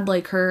Michaela had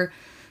like her,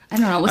 I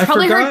don't know, it was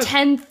probably her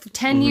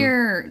 10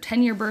 year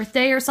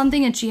birthday or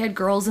something, and she had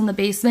girls in the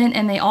basement,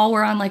 and they all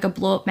were on like a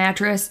blow up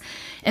mattress,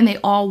 and they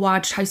all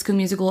watched High School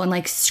Musical and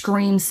like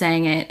scream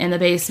sang it in the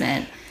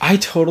basement. I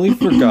totally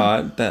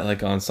forgot that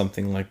like on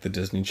something like the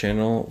Disney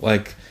Channel,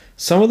 like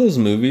some of those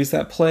movies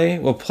that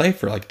will play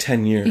for like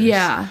 10 years.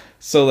 Yeah.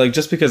 So like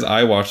just because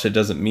I watched it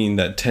doesn't mean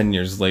that 10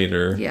 years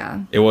later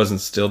it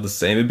wasn't still the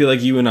same. It'd be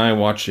like you and I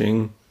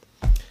watching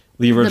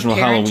the original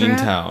Halloween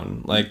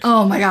Town. Like,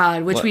 oh my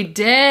god, which we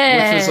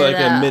did. Which was like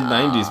a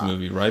mid-90s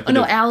movie, right? But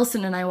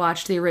Allison and I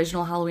watched the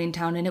original Halloween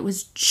Town, and it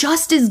was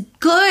just as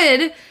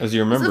good as you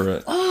remember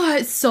it. Oh,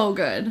 it's so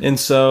good. And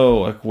so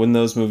like when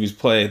those movies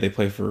play, they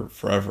play for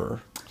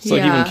forever. So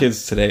like even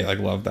kids today like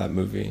love that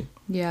movie.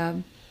 Yeah.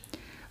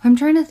 I'm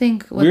trying to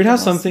think. Weird how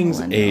some things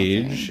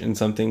age and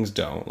some things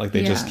don't. Like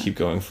they just keep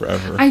going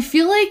forever. I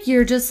feel like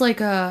you're just like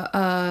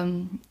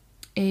a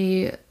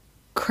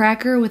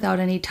cracker without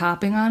any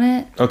topping on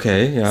it.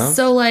 Okay, yeah.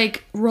 So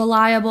like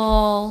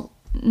reliable,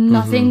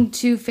 nothing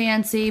too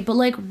fancy, but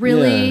like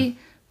really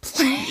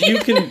plain.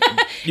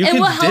 It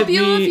will help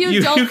you if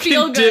you don't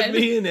feel good. You can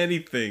dip me in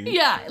anything.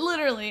 Yeah,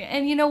 literally.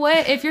 And you know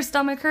what? If your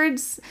stomach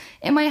hurts,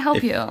 it might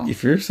help you.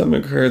 If your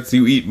stomach hurts,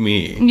 you eat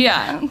me.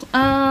 Yeah.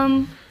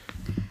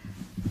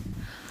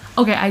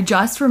 Okay, I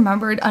just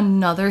remembered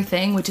another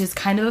thing, which is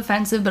kind of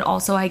offensive, but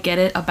also I get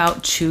it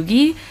about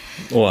Chugi.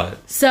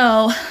 What?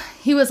 So,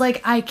 he was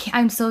like,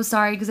 I'm so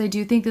sorry because I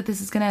do think that this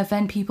is going to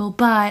offend people,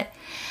 but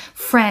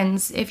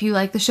Friends, if you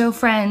like the show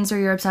Friends or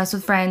you're obsessed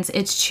with Friends,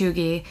 it's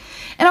Chugi.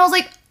 And I was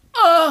like,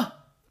 ugh,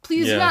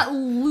 please do not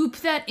loop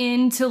that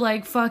into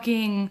like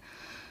fucking...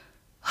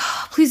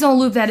 Please don't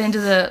loop that into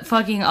the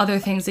fucking other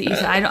things that you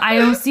said. I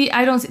don't see.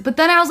 But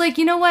then I was like,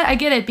 you know what? I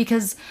get it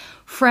because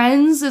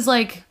Friends is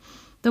like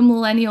the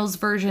millennials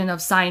version of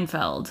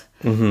Seinfeld,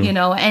 you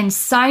know, and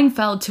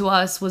Seinfeld to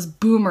us was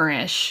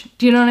boomerish.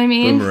 Do you know what I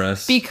mean?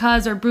 Boomeresque.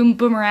 Because, or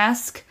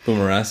boomeresque.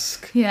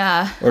 Boomeresque.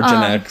 Yeah. Or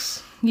Gen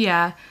X.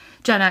 Yeah.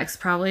 Gen X,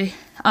 probably.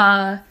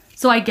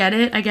 So I get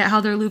it. I get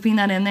how they're looping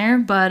that in there,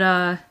 but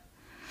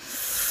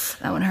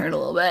that one hurt a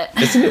little bit.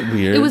 Isn't it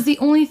weird? It was the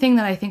only thing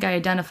that I think I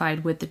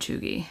identified with the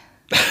Chugi.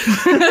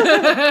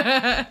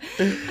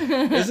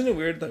 Isn't it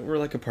weird that we're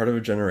like a part of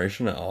a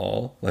generation at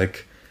all?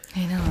 Like,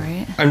 I know,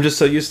 right? I'm just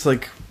so used to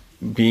like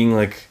being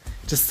like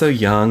just so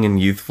young and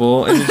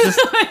youthful, and it's just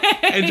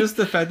and just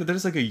the fact that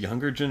there's like a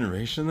younger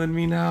generation than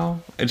me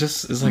now. It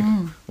just is like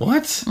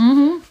what?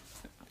 Mm-hmm.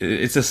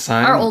 It's a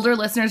sign. Our older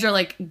listeners are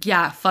like, welcome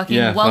to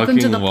the party. Welcome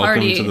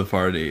to the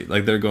party.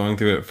 Like they're going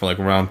through it for like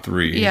round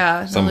 3.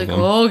 Yeah, some like of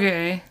them.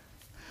 okay.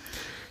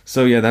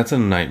 So yeah, that's a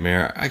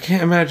nightmare. I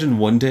can't imagine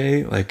one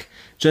day like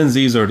Gen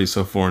Z is already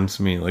so foreign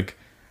to me. Like,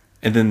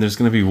 and then there's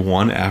gonna be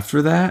one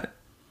after that.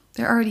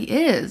 There already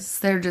is.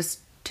 They're just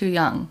too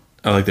young.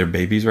 Oh, like they're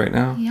babies right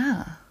now?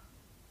 Yeah.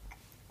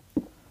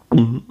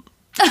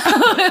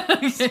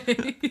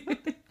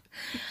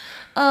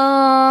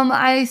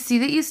 I see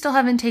that you still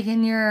haven't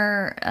taken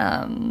your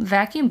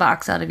vacuum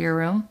box out of your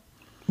room.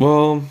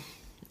 Well,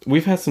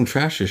 we've had some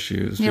trash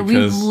issues. Yeah, we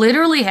because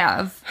literally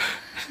have.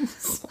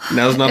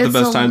 Now's not the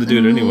best time to do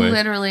it anyway.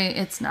 Literally,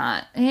 it's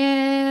not.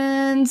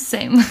 And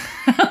same.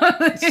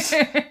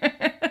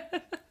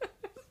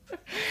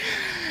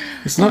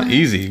 It's not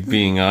easy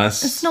being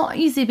us. It's not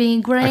easy being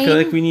great. I feel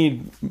like we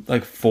need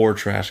like 4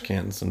 trash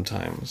cans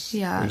sometimes.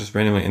 Yeah. We just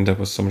randomly end up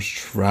with so much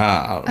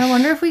trash. I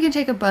wonder if we can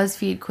take a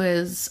BuzzFeed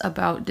quiz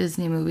about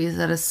Disney movies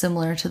that is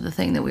similar to the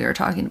thing that we were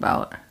talking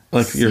about.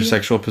 Like your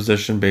sexual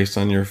position based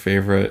on your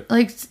favorite.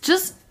 Like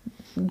just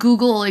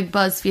Google like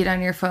BuzzFeed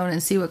on your phone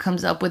and see what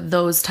comes up with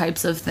those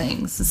types of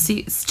things.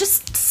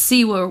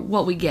 See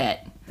what we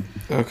get.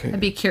 Okay. I'd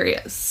be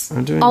curious.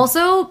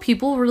 Also,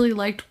 people really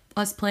liked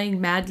us playing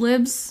Mad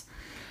Libs.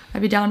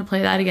 I'd be down to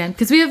play that again.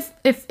 Because we have,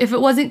 if it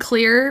wasn't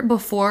clear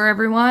before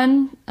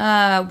everyone,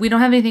 we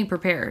don't have anything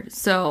prepared.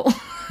 So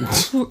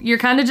you're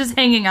kind of just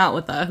hanging out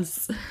with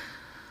us.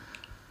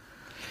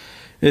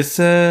 It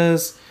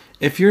says,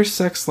 if your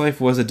sex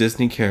life was a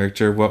Disney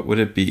character, what would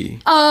it be?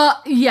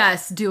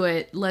 Yes, do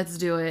it. Let's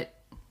do it.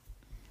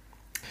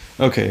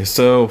 Okay,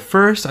 so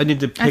first I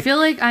need to pick... I feel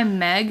like I'm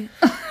Meg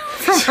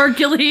from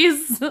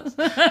Hercules.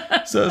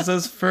 So it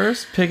says,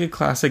 first pick a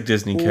classic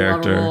Disney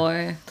character. Oh,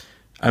 boy.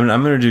 I'm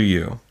going to do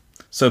you.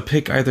 So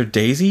pick either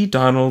Daisy,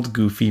 Donald,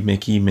 Goofy,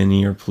 Mickey,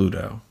 Minnie, or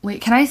Pluto.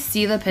 Wait, can I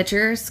see the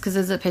pictures? Because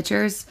is it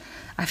pictures?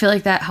 I feel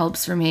like that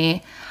helps for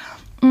me.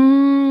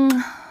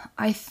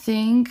 I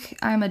think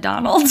I'm a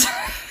Donald.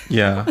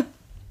 Yeah. I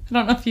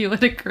don't know if you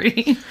would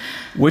agree.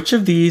 Which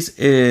of these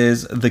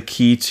is the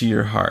key to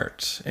your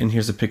heart? And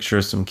here's a picture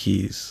of some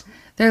keys.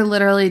 They're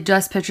literally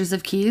just pictures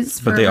of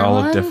keys. But they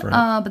all look different.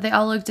 But they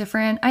all look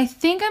different. I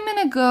think I'm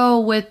going to go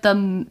with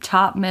the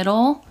top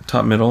middle.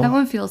 Top middle? That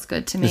one feels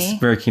good to me. It's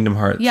very Kingdom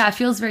Hearts. Yeah, it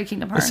feels very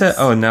Kingdom Hearts.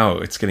 Now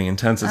it's getting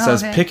intense. It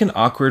says, okay. pick an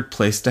awkward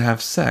place to have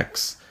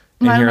sex.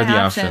 And here are the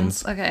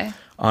options. Okay.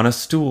 On a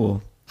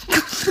stool.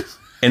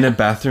 In a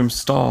bathroom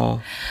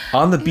stall.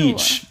 On the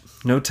beach.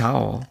 No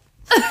towel.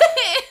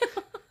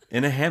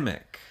 In a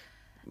hammock.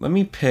 Let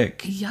me pick.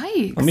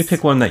 Yikes. Let me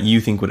pick one that you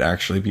think would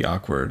actually be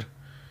awkward.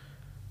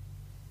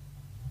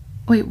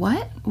 Wait,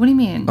 what? What do you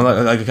mean?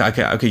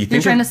 Okay.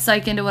 You're trying to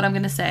psych into what I'm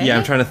going to say? Yeah,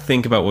 I'm trying to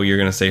think about what you're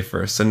going to say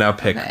first. So now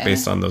pick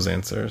based on those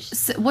answers.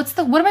 So what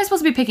am I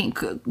supposed to be picking?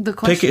 The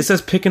question? It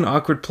says pick an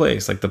awkward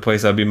place, like the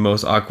place that would be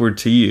most awkward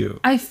to you.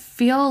 I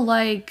feel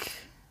like...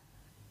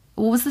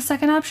 What was the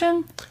second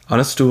option? On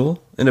a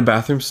stool, in a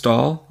bathroom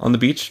stall, on the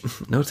beach,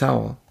 no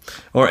towel,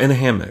 or in a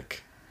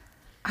hammock.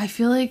 I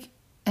feel like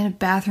in a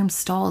bathroom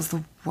stall is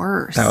the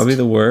worst. That would be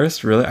the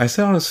worst? Really? I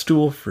said on a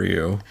stool for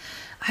you.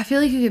 I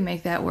feel like you could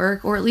make that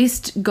work, or at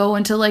least go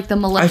into like the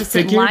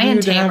Maleficent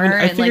lion tamer.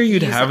 I figured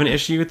you'd have an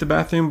issue with the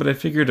bathroom, but I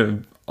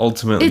figured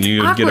ultimately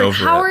you'd awkward. Get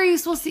over How it. are you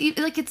supposed to eat?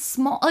 Like it's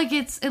small. Like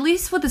it's at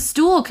least with a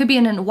stool, it could be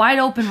in a wide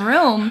open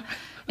room,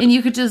 and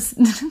you could just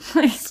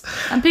like.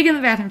 I'm picking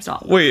the bathroom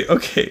stall. Wait,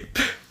 okay.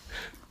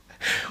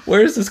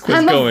 Where is this quiz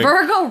I'm going? a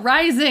Virgo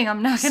rising.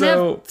 I'm not gonna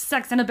have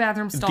sex in a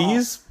bathroom stall.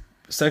 These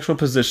sexual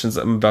positions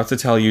I'm about to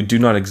tell you do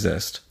not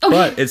exist,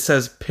 but it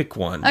says pick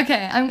one.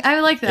 Okay,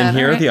 I like that. And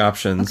here are the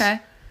options. Okay.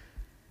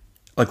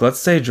 Like, let's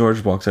say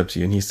George walks up to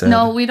you and he said...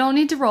 No, we don't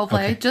need to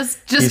roleplay. Okay.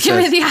 Just give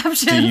me the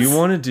options. Do you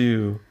want to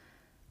do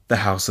the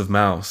House of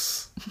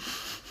Mouse?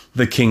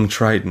 The King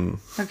Triton?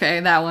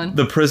 Okay, that one.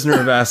 The Prisoner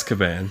of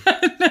Azkaban?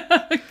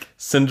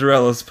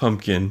 Cinderella's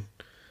Pumpkin?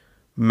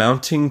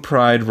 Mounting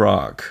Pride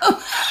Rock?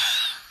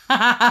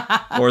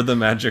 Or the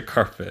Magic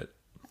Carpet?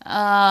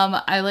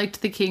 I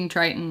liked the King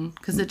Triton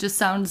because it just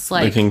sounds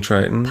like The King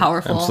Triton.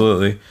 powerful.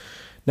 Absolutely.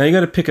 Now you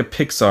got to pick a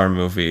Pixar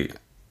movie.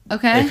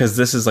 Okay. Because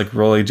this is like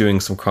really doing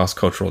some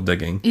cross-cultural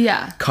digging.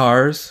 Yeah.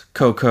 Cars,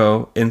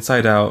 Coco,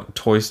 Inside Out,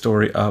 Toy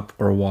Story, Up,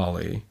 or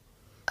WALL-E?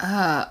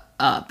 Up.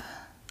 Up.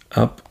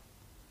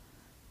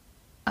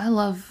 I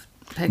love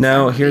Pixar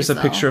Now, movies, here's a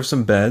though. picture of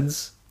some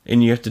beds,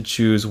 and you have to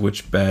choose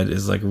which bed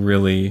is like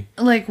really...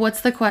 Like,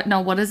 what's the question? No,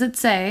 what does it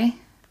say?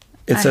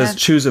 It says have-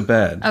 choose a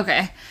bed.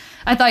 Okay.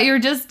 I thought you were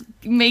just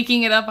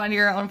making it up on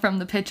your own from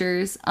the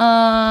pictures.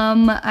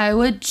 I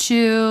would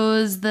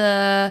choose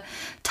the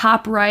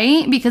top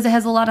right because it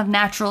has a lot of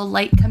natural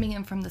light coming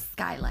in from the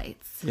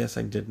skylights. Yes,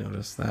 I did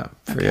notice that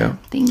for you.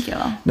 Thank you.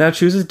 Now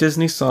choose a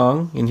Disney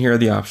song, and here are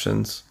the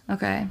options.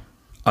 Okay.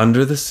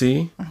 Under the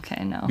Sea,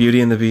 Okay, no. Beauty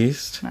and the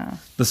Beast, No.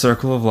 The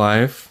Circle of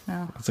Life.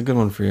 No. That's a good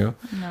one for you.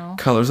 No.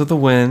 Colors of the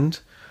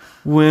Wind.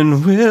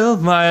 When will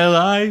my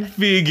life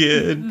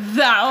begin?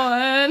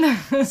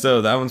 That one.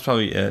 So that one's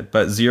probably it.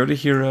 But Zero to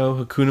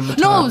Hero, Hakuna Matata.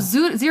 No,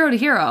 Zero to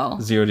Hero.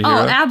 Zero to Oh,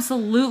 Hero?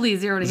 absolutely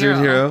Zero to Zero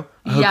Hero. to Hero?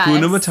 Yes.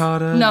 Hakuna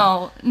Matata?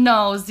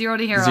 No, Zero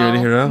to Hero. Zero to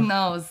Hero?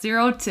 No,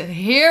 Zero to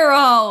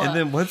Hero. And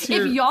then what's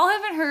your... If y'all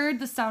haven't heard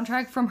the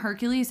soundtrack from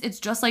Hercules,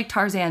 it's just like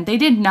Tarzan. They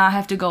did not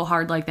have to go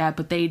hard like that,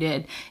 but they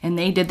did. And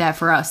they did that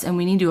for us, and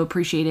we need to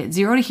appreciate it.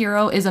 Zero to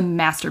Hero is a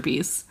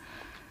masterpiece.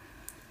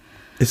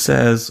 It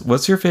says,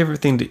 what's your favorite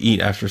thing to eat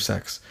after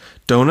sex?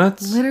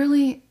 Donuts?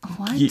 Literally,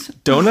 what?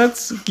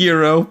 Donuts,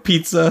 gyro,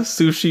 pizza,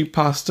 sushi,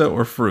 pasta,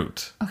 or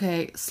fruit?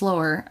 Okay,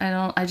 slower.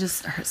 I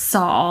just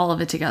saw all of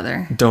it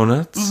together.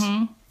 Donuts,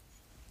 Mm-hmm.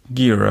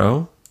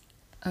 gyro,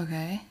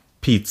 Okay.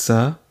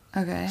 pizza,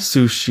 Okay.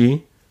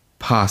 sushi,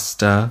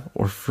 pasta,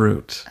 or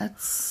fruit.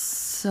 That's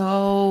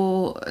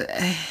so...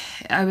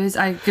 I'm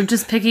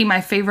just picking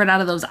my favorite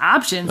out of those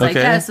options, I Okay.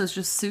 guess. So it's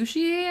just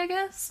sushi, I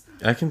guess?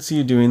 I can see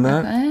you doing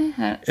that. Okay.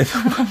 I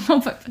don't know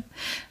if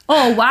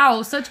oh,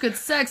 wow. Such good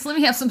sex. Let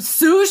me have some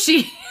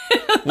sushi.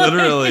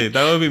 Literally,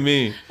 that would be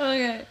me.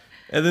 Okay.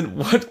 And then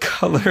what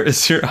color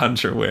is your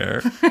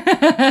underwear?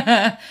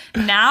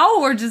 Now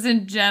or just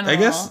in general? I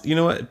guess, you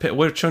know what?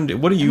 What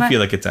do you feel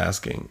like it's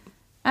asking?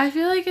 I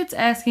feel like it's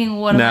asking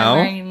what Now? am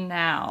I wearing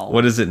now?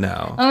 What is it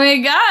now? Oh my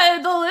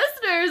god, the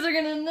listeners are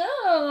gonna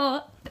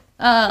know.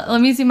 Let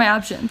me see my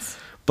options.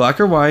 Black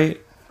or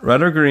white,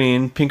 red or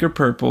green, pink or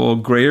purple,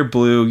 gray or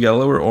blue,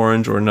 yellow or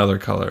orange, or another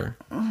color?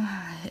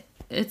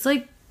 It's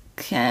like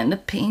kind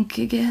of pink,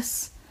 I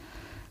guess.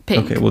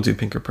 Pink. Okay, we'll do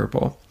pink or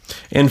purple.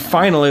 And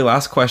finally,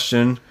 last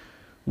question.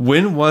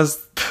 When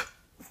was...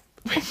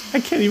 Wait,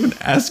 I can't even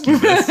ask you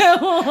this.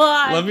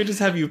 Why? Let me just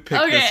have you pick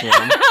Okay, this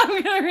one.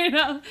 I'm gonna read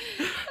out.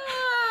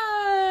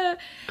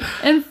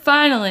 And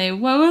finally,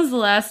 when was the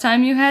last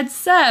time you had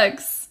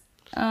sex?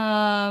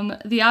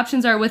 The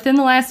options are within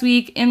the last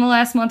week, in the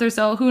last month or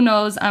so. Who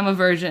knows? I'm a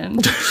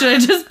virgin. Should I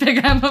just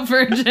pick I'm a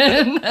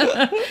virgin?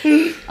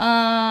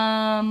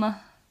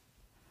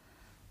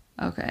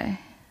 Okay.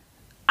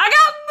 I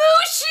got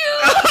Mushu!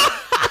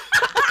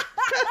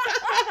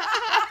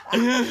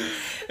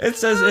 It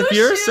says, if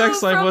your sex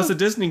Mushu life was a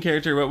Disney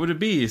character, what would it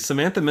be?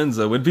 Samantha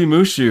Menza would be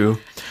Mushu.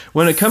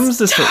 When it comes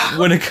to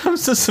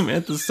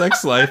Samantha's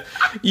sex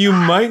life, you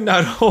might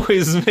not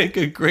always make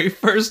a great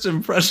first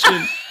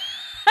impression,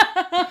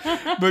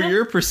 but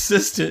you're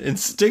persistent and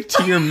stick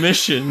to your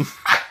mission.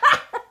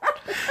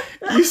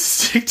 You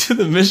stick to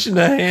the mission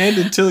at hand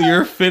until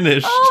you're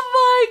finished.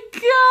 Oh my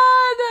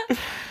god!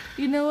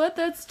 You know what?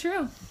 That's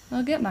true.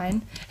 I'll get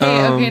mine.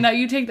 Hey, okay, now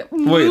you take the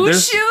Wait,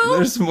 Mushu.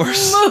 there's more.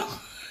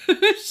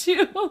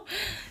 Mushu,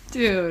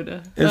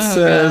 dude. It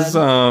says,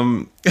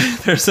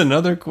 there's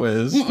another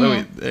quiz. Oh,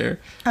 wait, there.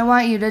 I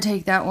want you to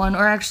take that one,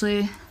 or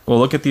actually, Well,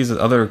 look at these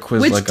other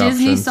quiz-like which options.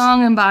 Disney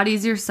song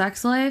embodies your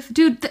sex life,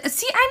 dude?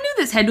 See, I knew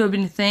this had to have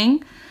been a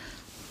thing.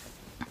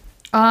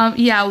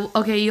 Yeah.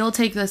 Okay, you'll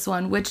take this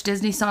one. Which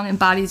Disney song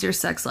embodies your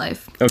sex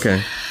life?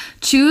 Okay.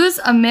 Choose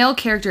a male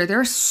character. There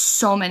are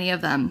so many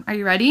of them. Are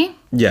you ready?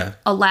 Yeah.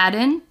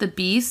 Aladdin, The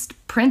Beast,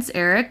 Prince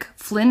Eric,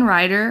 Flynn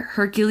Rider,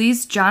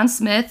 Hercules, John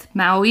Smith,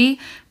 Maui,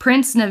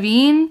 Prince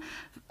Naveen,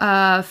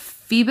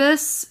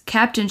 Phoebus,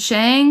 Captain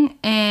Shang,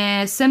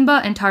 and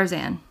Simba and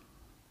Tarzan.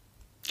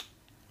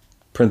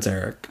 Prince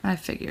Eric. I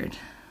figured.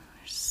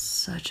 You're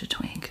such a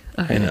twink.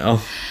 Okay. I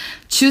know.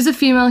 Choose a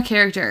female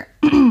character.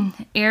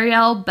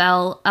 Ariel,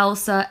 Belle,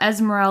 Elsa,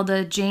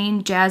 Esmeralda,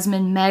 Jane,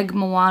 Jasmine, Meg,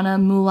 Moana,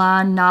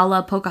 Mulan,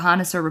 Nala,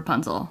 Pocahontas, or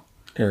Rapunzel.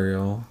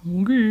 Ariel.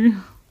 Okay.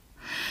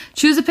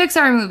 Choose a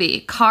Pixar movie.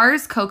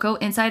 Cars, Coco,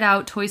 Inside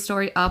Out, Toy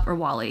Story, Up, or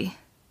WALL-E.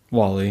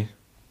 WALL-E.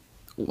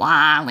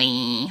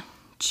 WALL-E.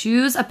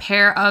 Choose a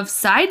pair of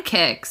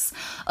sidekicks.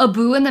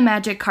 Abu and the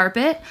Magic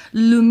Carpet,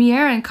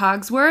 Lumiere and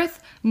Cogsworth,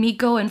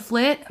 Miko and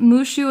Flit,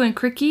 Mushu and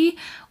Cricky,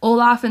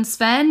 Olaf and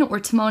Sven, or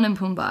Timon and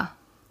Pumbaa.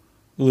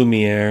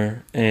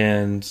 Lumiere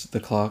and the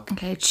clock.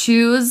 Okay,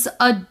 choose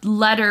a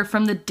letter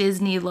from the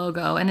Disney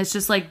logo, and it's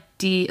just like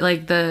D,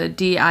 like the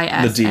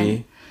D-I-S. The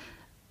D.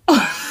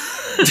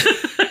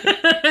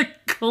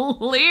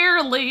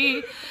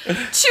 Clearly.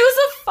 Choose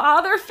a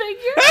father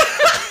figure.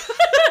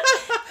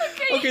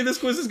 Okay, Okay, this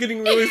quiz is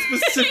getting really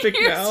specific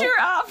Here's now. your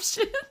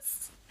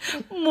options.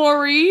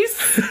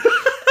 Maurice,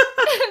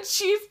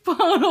 Chief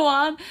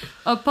Padawan,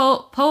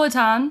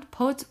 Poatan,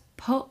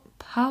 Padawan?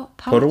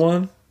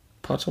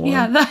 Padawan?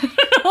 Yeah, I don't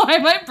know why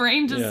my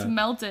brain just Yeah.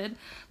 melted.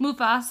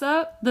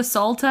 Mufasa, the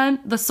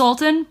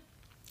Sultan,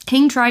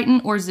 King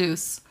Triton, or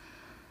Zeus.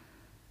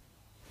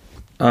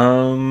 You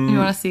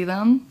want to see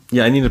them?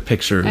 Yeah, I need the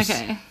pictures.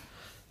 Okay.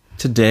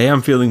 Today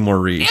I'm feeling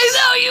Maurice. I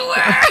know you were.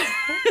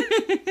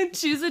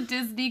 Choose a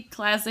Disney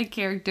classic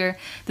character,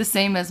 the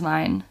same as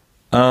mine.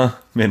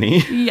 Minnie.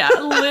 Yeah,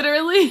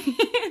 literally.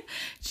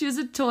 Choose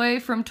a toy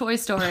from Toy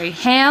Story.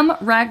 Ham,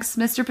 Rex,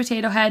 Mr.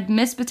 Potato Head,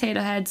 Miss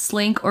Potato Head,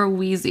 Slink, or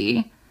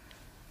Wheezy.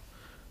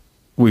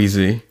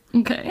 Wheezy.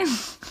 Okay.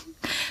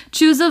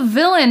 Choose a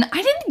villain.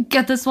 I didn't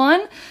get this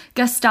one.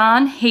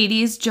 Gaston,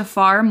 Hades,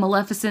 Jafar,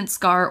 Maleficent,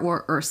 Scar,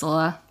 or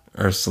Ursula.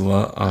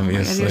 Ursula,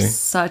 obviously. You're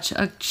such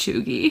a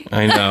chuggy.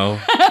 I know.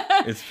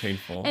 It's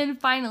painful. And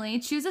finally,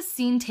 choose a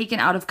scene taken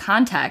out of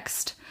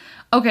context.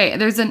 Okay,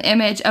 there's an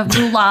image of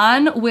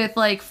Mulan with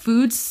like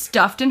food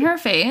stuffed in her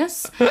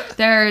face.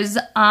 There's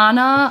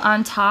Anna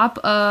on top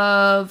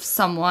of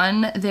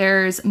someone.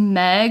 There's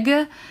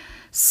Meg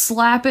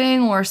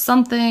slapping or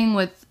something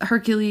with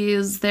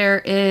Hercules. There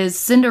is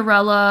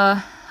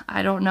Cinderella,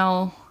 I don't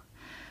know,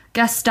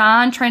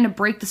 Gaston trying to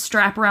break the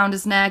strap around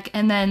his neck,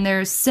 and then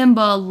there's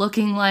Simba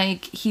looking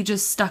like he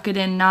just stuck it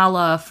in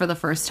Nala for the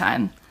first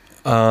time.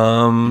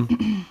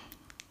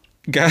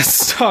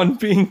 Gaston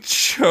being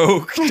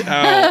choked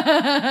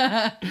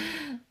out.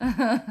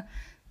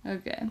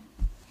 Okay.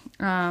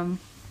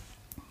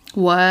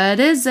 What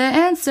is the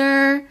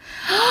answer?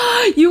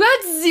 You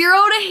got 0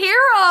 to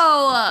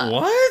hero.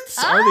 What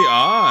are the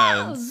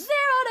odds? 0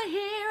 to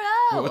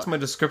hero. What's my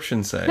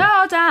description say?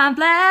 No time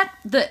flat.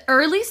 The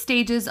early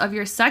stages of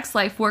your sex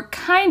life were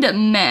kind of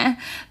meh,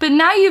 but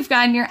now you've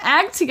gotten your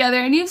act together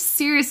and you've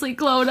seriously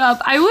glowed up.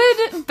 I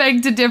would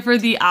beg to differ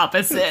the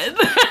opposite.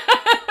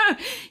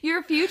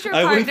 Your future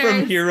I partner. went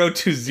from hero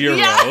to 0.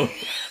 Yeah,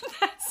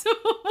 that's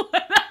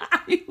what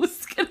I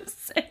was gonna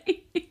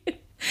say.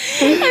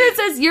 And it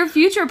says your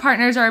future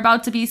partners are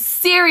about to be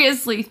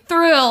seriously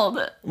thrilled.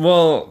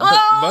 Well, the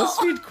Oh.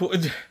 BuzzFeed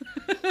quiz.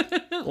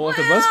 Well, if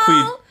the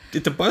quiz.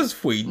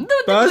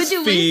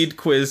 BuzzFeed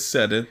quiz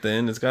said it,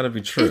 then it's got to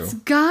be true. It's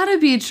gotta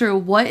be true.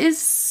 What is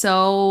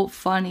so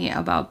funny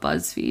about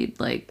BuzzFeed?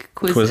 Like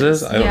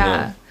quizzes? I don't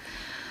know.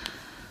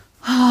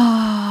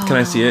 Can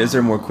I see it? Is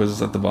there more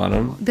quizzes at the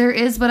bottom? There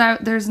is,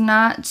 but there's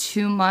not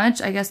too much.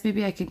 I guess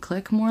maybe I could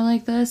click more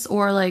like this,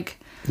 or like.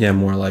 Yeah,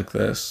 more like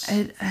this.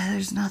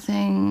 There's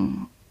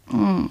nothing.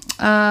 You're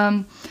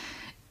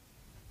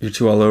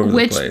too all over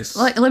the place.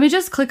 Let me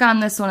just click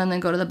on this one and then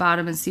go to the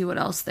bottom and see what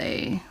else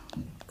they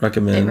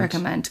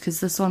recommend,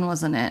 because this one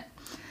wasn't it.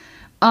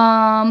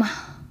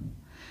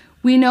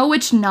 We know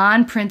which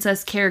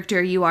non-princess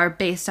character you are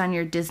based on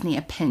your Disney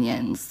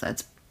opinions.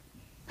 That's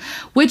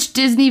which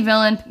Disney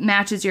villain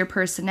matches your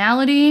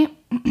personality.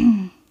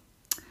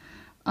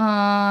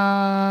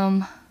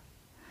 Yeah,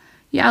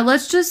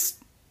 let's just.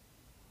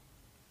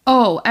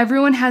 Oh,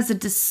 everyone has a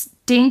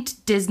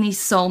distinct Disney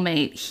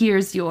soulmate.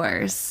 Here's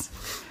yours.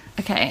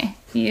 Okay,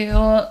 you.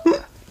 Let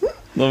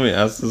me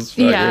ask this.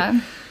 Right Yeah.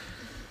 here.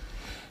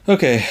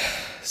 Okay,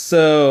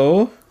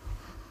 so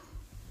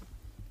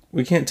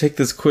we can't take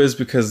this quiz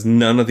because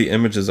none of the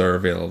images are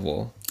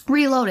available.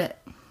 Reload it.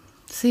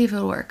 See if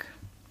it'll work.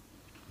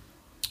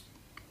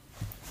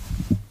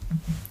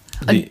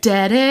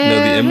 Dead air. No,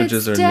 the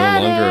images are no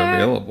dead longer air.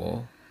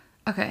 available.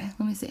 Okay,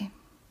 let me see.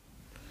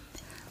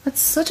 That's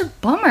such a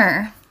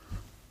bummer.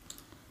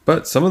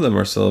 But some of them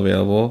are still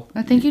available.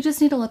 I think you just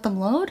need to let them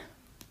load.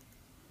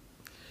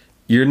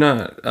 You're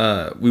not,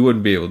 we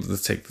wouldn't be able to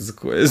take this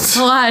quiz.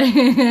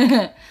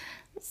 Why?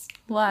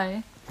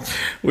 Why?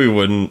 We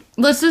wouldn't.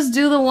 Let's just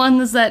do the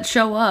ones that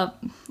show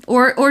up.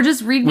 Or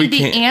just read me We the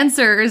can't-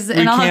 answers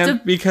and We I'll can't have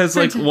to because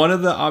like pretend- one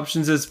of the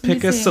options is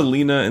pick me a see.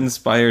 Selena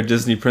inspired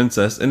Disney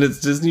princess, and it's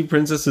Disney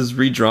princesses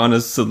redrawn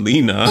as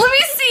Selena. Let me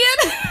see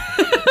it.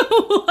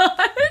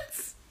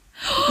 What?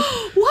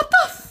 What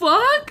the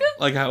fuck?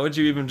 Like, how would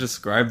you even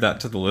describe that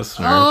to the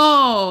listeners?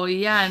 Oh,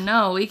 yeah,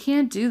 no, we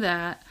can't do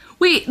that.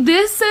 Wait,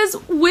 this says,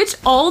 which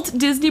alt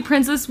Disney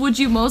princess would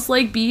you most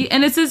like be?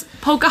 And it says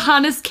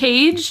Pocahontas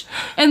Cage.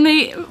 And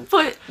they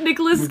put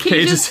Nicolas Cage's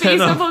Cage's face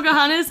head on on.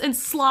 Pocahontas and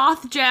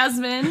Sloth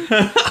Jasmine,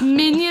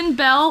 Minion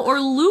Belle, or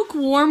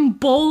lukewarm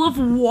bowl of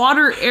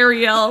water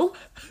Ariel.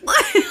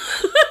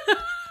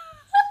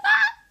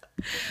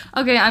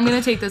 Okay, I'm going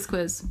to take this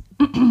quiz.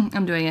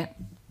 I'm doing it.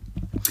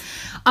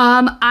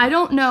 I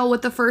don't know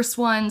what the first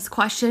one's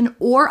question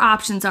or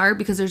options are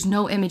because there's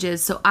no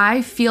images. So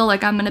I feel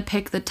like I'm going to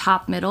pick the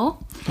top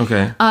middle.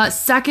 Okay.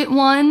 Second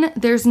one,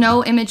 there's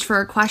no image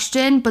for a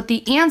question, but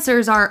the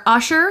answers are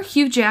Usher,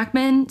 Hugh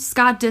Jackman,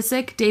 Scott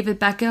Disick, David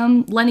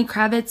Beckham, Lenny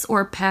Kravitz,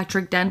 or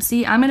Patrick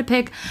Dempsey. I'm going to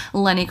pick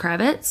Lenny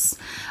Kravitz.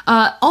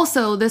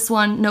 Also, this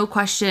one, no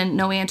question,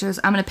 no answers.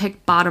 I'm going to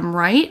pick bottom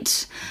right.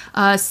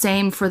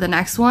 Same for the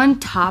next one,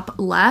 top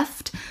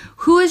left.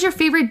 Who is your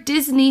favorite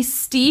Disney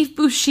Steve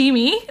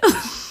Buscemi?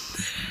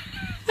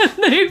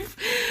 They've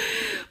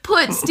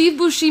put Steve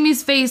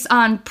Buscemi's face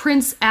on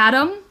Prince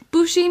Adam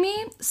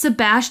Buscemi,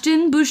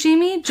 Sebastian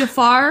Buscemi,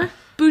 Jafar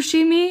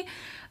Buscemi,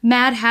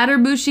 Mad Hatter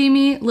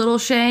Buscemi, Little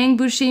Shang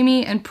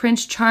Buscemi, and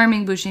Prince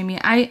Charming Buscemi.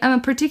 I am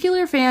a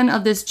particular fan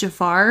of this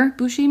Jafar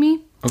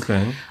Buscemi.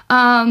 Okay.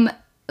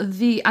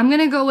 I'm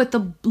gonna go with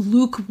the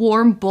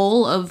lukewarm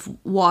bowl of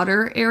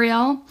water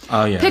Ariel.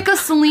 Oh yeah. Pick a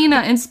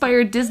Selena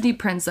inspired Disney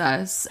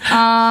princess.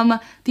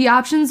 The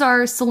options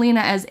are Selena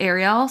as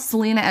Ariel,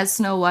 Selena as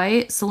Snow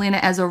White, Selena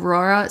as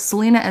Aurora,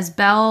 Selena as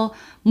Belle,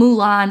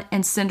 Mulan,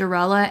 and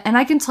Cinderella. And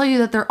I can tell you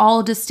that they're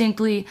all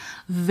distinctly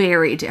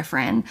very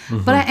different.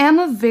 But I am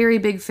a very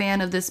big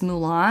fan of this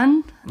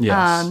Mulan.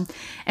 Yes.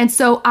 And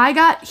so I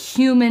got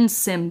human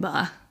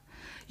Simba.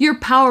 You're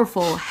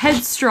powerful,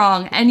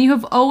 headstrong, and you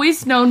have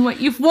always known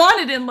what you've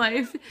wanted in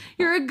life.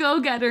 You're a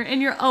go-getter,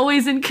 and you're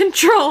always in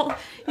control.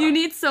 You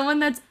need someone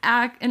that's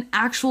an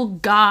actual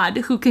god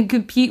who can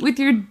compete with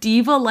your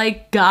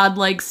diva-like,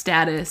 godlike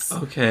status.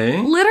 Okay.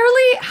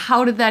 Literally,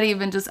 how did that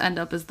even just end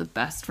up as the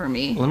best for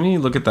me? Let me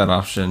look at that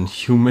option.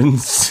 Human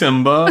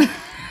Simba.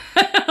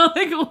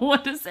 Like,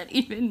 what does that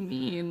even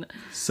mean?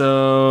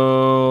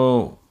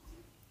 So...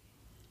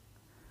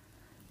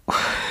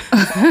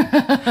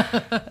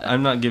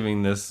 I'm not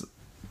giving this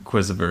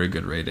quiz a very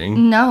good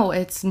rating. No,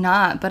 it's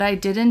not. But I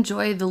did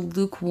enjoy the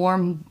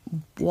lukewarm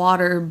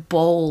water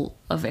bowl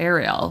of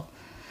Ariel.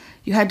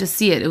 You had to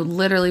see it. It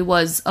literally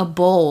was a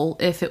bowl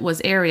if it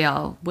was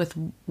Ariel with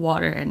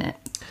water in it.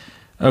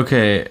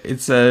 Okay,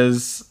 it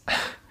says...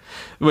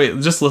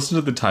 Wait, just listen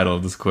to the title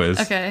of this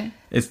quiz. Okay.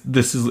 It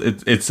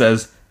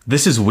says,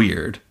 "This is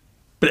weird,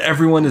 but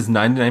everyone is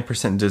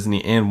 99%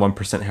 Disney and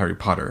 1% Harry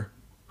Potter.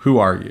 Who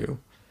are you?"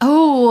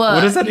 Oh,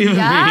 what does that even mean?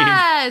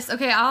 Yes.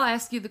 Okay, I'll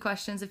ask you the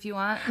questions if you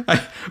want.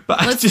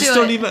 I just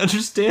don't even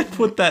understand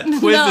what that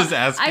quiz is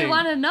asking. I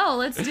want to know.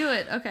 Let's do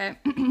it. Okay.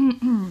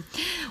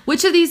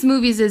 Which of these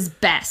movies is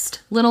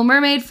best? Little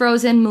Mermaid,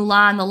 Frozen,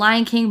 Mulan, The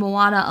Lion King,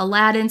 Moana,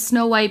 Aladdin,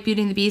 Snow White,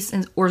 Beauty and the Beast,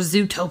 or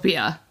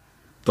Zootopia?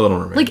 The Little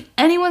Mermaid. Like,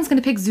 anyone's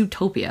going to pick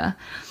Zootopia.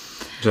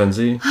 Gen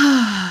Z?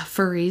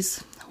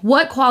 Furries.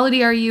 What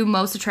quality are you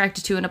most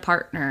attracted to in a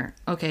partner?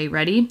 Okay,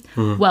 ready?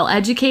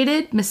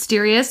 Well-educated,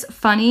 mysterious,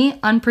 funny,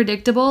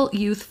 unpredictable,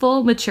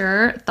 youthful,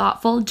 mature,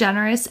 thoughtful,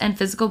 generous, and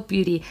physical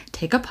beauty.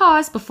 Take a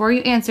pause before you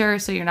answer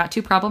so you're not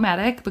too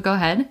problematic, but go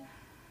ahead.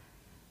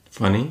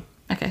 Funny?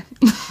 Okay.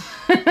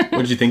 What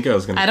did you think I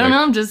was going to I don't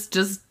know. I'm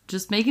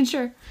just making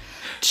sure.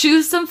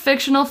 Choose some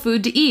fictional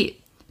food to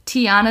eat.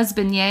 Tiana's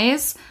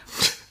beignets,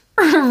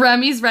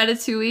 Remy's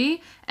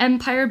ratatouille,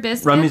 Empire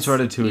biscuits. Remy's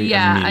ratatouille.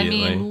 Yeah, I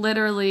immediately. mean,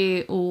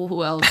 literally,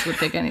 who else would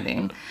pick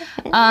anything?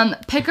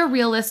 Pick a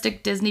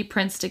realistic Disney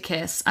prince to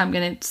kiss. I'm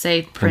gonna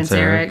say Prince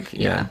Eric.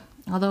 Yeah.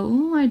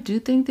 Although, I do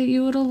think that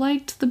you would have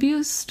liked the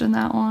Beast in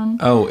that one.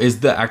 Oh,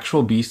 is the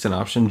actual Beast an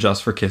option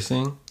just for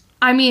kissing?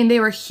 I mean, they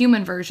were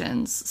human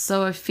versions,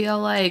 so I feel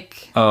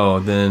like... Oh,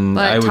 then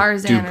But I would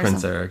Tarzan do or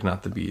Prince something. Eric,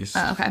 not the Beast.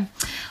 Okay.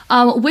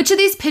 Which of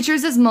these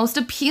pictures is most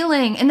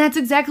appealing? And that's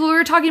exactly what we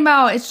were talking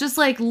about. It's just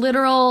like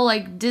literal,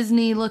 like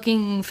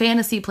Disney-looking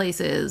fantasy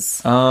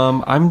places.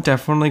 I'm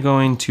definitely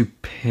going to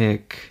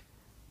pick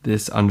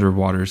this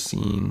underwater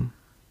scene.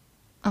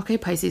 Okay,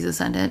 Pisces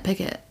Ascendant,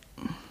 pick it.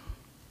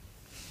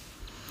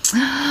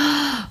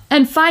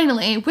 And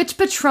finally, which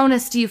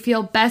Patronus do you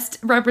feel best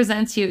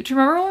represents you? Do you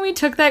remember when we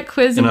took that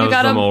quiz and And I we was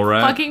got the a mole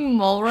rat? fucking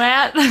mole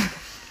rat?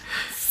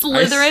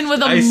 Slytherin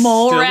with a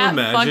mole rat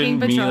fucking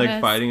me Patronus. like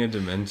fighting a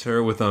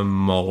Dementor with a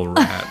mole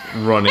rat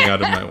running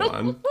out of my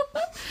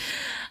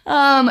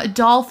wand.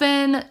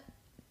 Dolphin,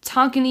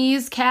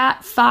 Tonkinese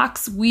cat,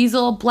 fox,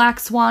 weasel, black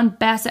swan,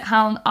 basset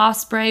hound,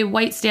 osprey,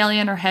 white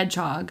stallion, or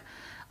hedgehog.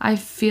 I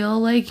feel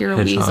like you're a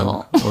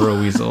weasel. Or a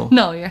weasel.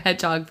 No, your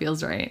hedgehog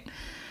feels right.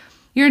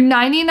 You're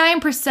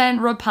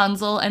 99%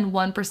 Rapunzel and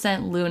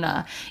 1%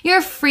 Luna. You're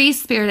a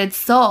free-spirited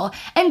soul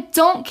and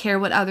don't care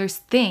what others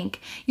think.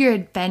 You're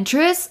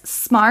adventurous,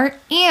 smart,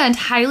 and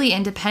highly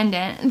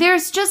independent.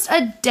 There's just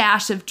a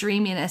dash of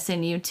dreaminess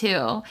in you,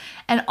 too.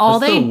 And all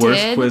That's they the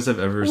worst did quiz I've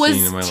ever was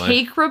seen in my life.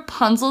 take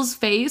Rapunzel's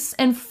face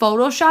and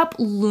Photoshop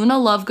Luna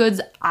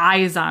Lovegood's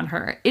eyes on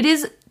her. It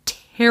is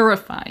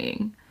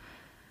terrifying.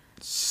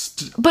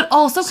 But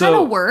also kind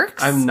of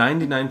works. I'm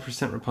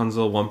 99%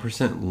 Rapunzel,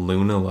 1%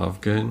 Luna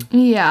Lovegood.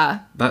 Yeah.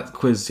 That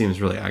quiz seems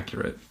really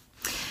accurate.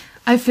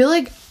 I feel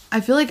like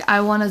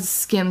I want to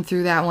skim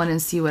through that one and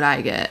see what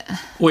I get.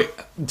 Wait,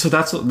 so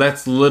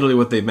that's literally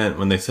what they meant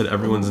when they said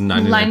everyone's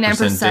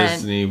 99%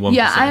 Disney, 1%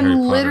 Yeah, I'm Harry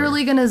Potter.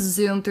 literally going to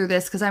zoom through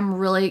this because I'm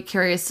really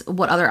curious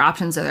what other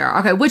options there are.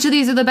 Okay, which of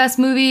these are the best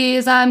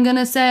movies? I'm going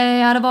to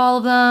say out of all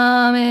of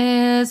them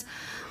is...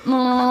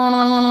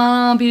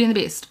 Beauty and the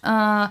Beast.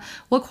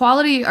 What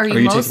quality are you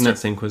most... Are you taking that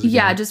same quiz again?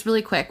 Yeah, just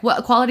really quick.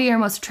 What quality are you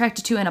most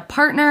attracted to in a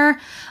partner?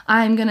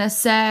 I'm gonna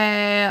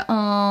say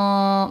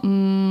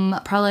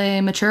probably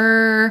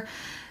mature.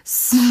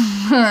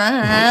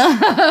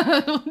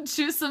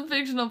 Choose some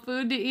fictional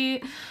food to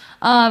eat.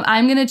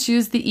 I'm gonna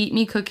choose the Eat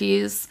Me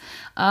cookies.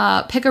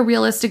 Pick a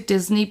realistic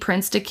Disney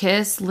prince to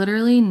kiss.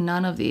 Literally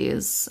none of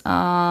these.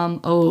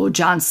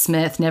 John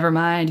Smith. Never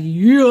mind.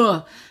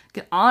 Yeah.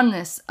 Get on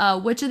this.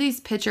 Which of these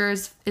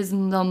pictures is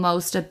the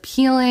most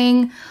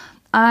appealing?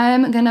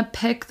 I'm gonna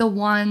pick the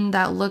one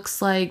that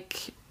looks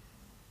like,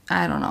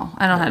 I don't know.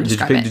 I don't know how to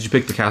describe it. Did you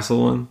pick the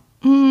castle one?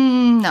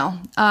 No.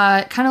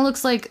 It kind of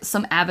looks like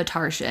some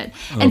Avatar shit.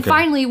 And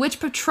finally, which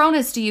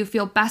Patronus do you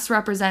feel best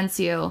represents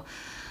you?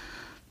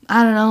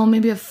 I don't know.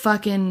 Maybe I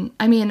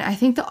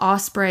think the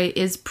Osprey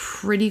is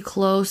pretty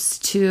close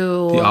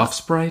to... The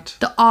Offsprite?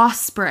 The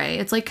Osprey.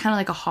 It's like kind of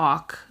like a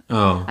hawk.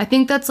 Oh. I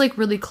think that's like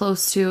really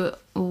close to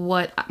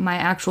what my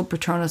actual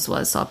Patronus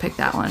was, so I'll pick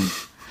that one.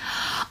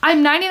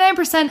 I'm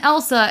 99%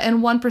 Elsa and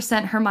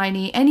 1%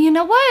 Hermione. And you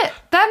know what?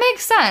 That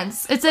makes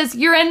sense. It says,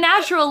 you're a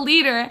natural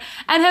leader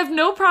and have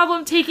no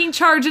problem taking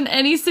charge in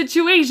any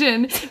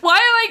situation. Why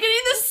am I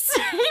getting the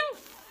same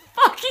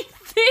fucking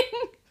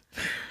thing?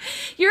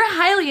 You're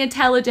highly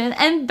intelligent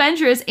and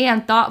adventurous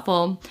and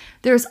thoughtful.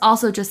 There's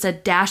also just a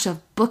dash of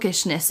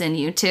bookishness in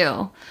you,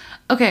 too.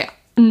 Okay,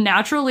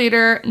 natural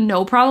leader,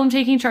 no problem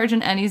taking charge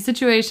in any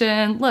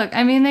situation. Look,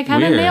 I mean, they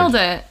kind of nailed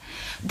it.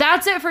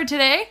 That's it for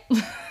today.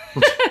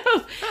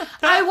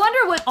 I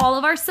wonder what all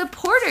of our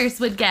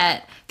supporters would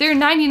get. They're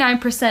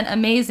 99%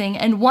 amazing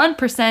and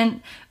 1%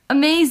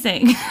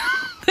 amazing.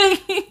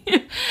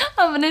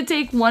 I'm going to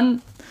take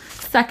 1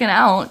 second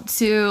out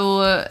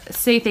to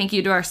say thank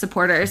you to our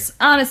supporters.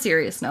 On a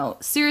serious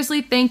note,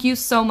 seriously, thank you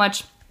so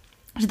much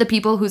to the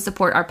people who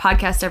support our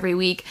podcast every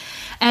week.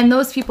 And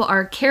those people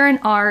are Karen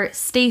R.,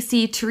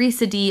 Stacy,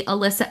 Teresa D.,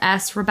 Alyssa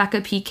S.,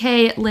 Rebecca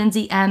PK,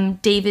 Lindsay M.,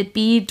 David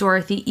B.,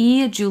 Dorothy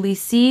E., Julie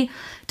C.,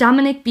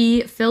 Dominic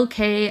B., Phil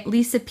K.,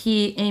 Lisa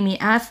P., Amy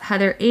F.,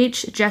 Heather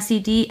H., Jesse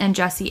D., and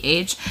Jesse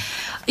H.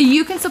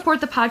 You can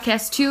support the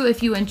podcast too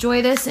if you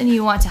enjoy this and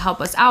you want to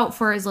help us out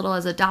for as little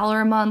as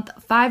 $1 a month,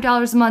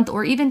 $5 a month,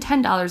 or even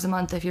 $10 a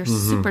month if you're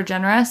super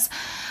generous.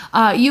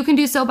 You can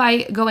do so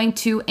by going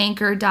to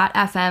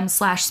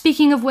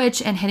anchor.fm/speaking of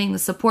which and hitting the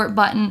support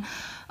button.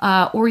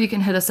 Or you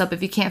can hit us up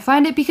if you can't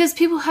find it because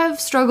people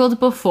have struggled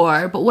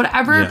before. But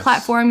whatever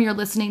platform you're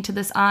listening to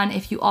this on,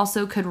 if you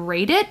also could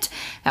rate it,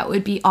 that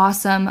would be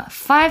awesome.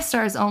 5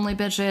 stars only,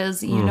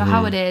 bitches. You know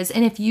how it is.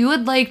 And if you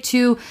would like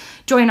to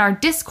join our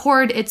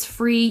Discord, it's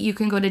free. You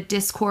can go to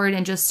Discord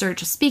and just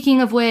search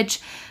Speaking of Which.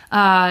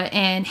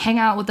 And hang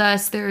out with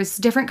us. There's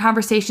different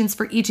conversations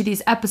for each of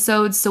these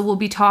episodes, so we'll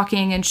be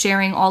talking and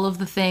sharing all of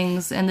the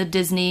things and the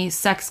Disney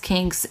sex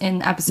kinks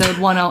in episode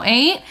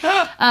 108.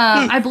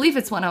 I believe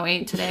it's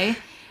 108 today.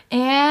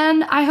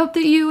 And I hope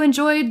that you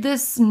enjoyed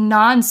this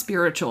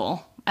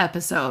non-spiritual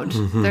episode.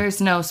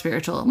 There's no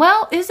spiritual.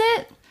 Well, is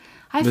it?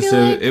 I feel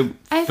like it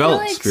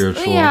felt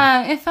spiritual.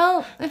 Yeah, it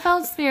felt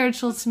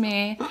spiritual to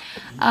me.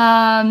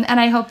 And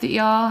I hope that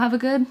y'all have a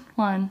good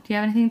one. Do you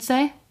have anything to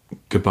say?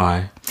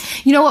 Goodbye.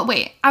 You know what?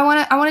 Wait. I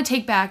want to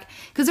take back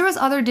because there was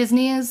other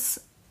Disney's.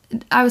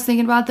 I was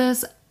thinking about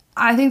this.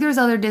 I think there's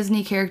other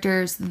Disney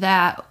characters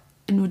that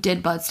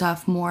did butt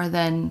stuff more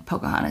than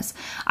Pocahontas.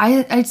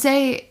 I'd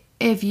say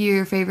if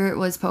your favorite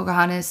was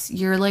Pocahontas,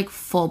 you're like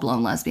full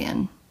blown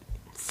lesbian.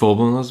 Full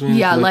blown lesbian?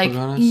 Yeah, like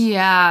Pocahontas?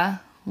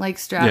 like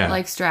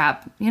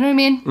strap. You know what I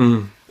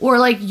mean? Or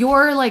like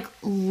your like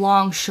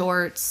long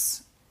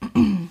shorts.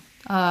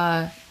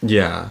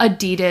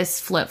 Adidas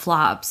flip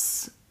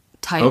flops.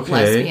 Type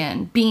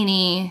lesbian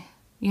beanie,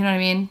 you know what I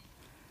mean?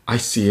 I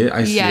see it.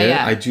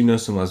 Yeah. I do know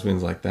some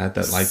lesbians like that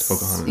liked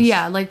Pocahontas.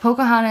 Yeah, like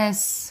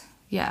Pocahontas.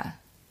 Yeah,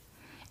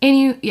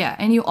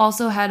 and you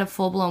also had a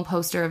full blown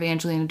poster of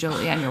Angelina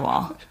Jolie on your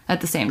wall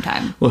at the same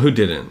time. Well, who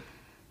didn't?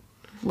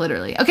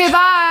 Literally. Okay,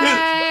 bye.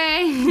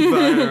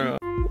 Bye.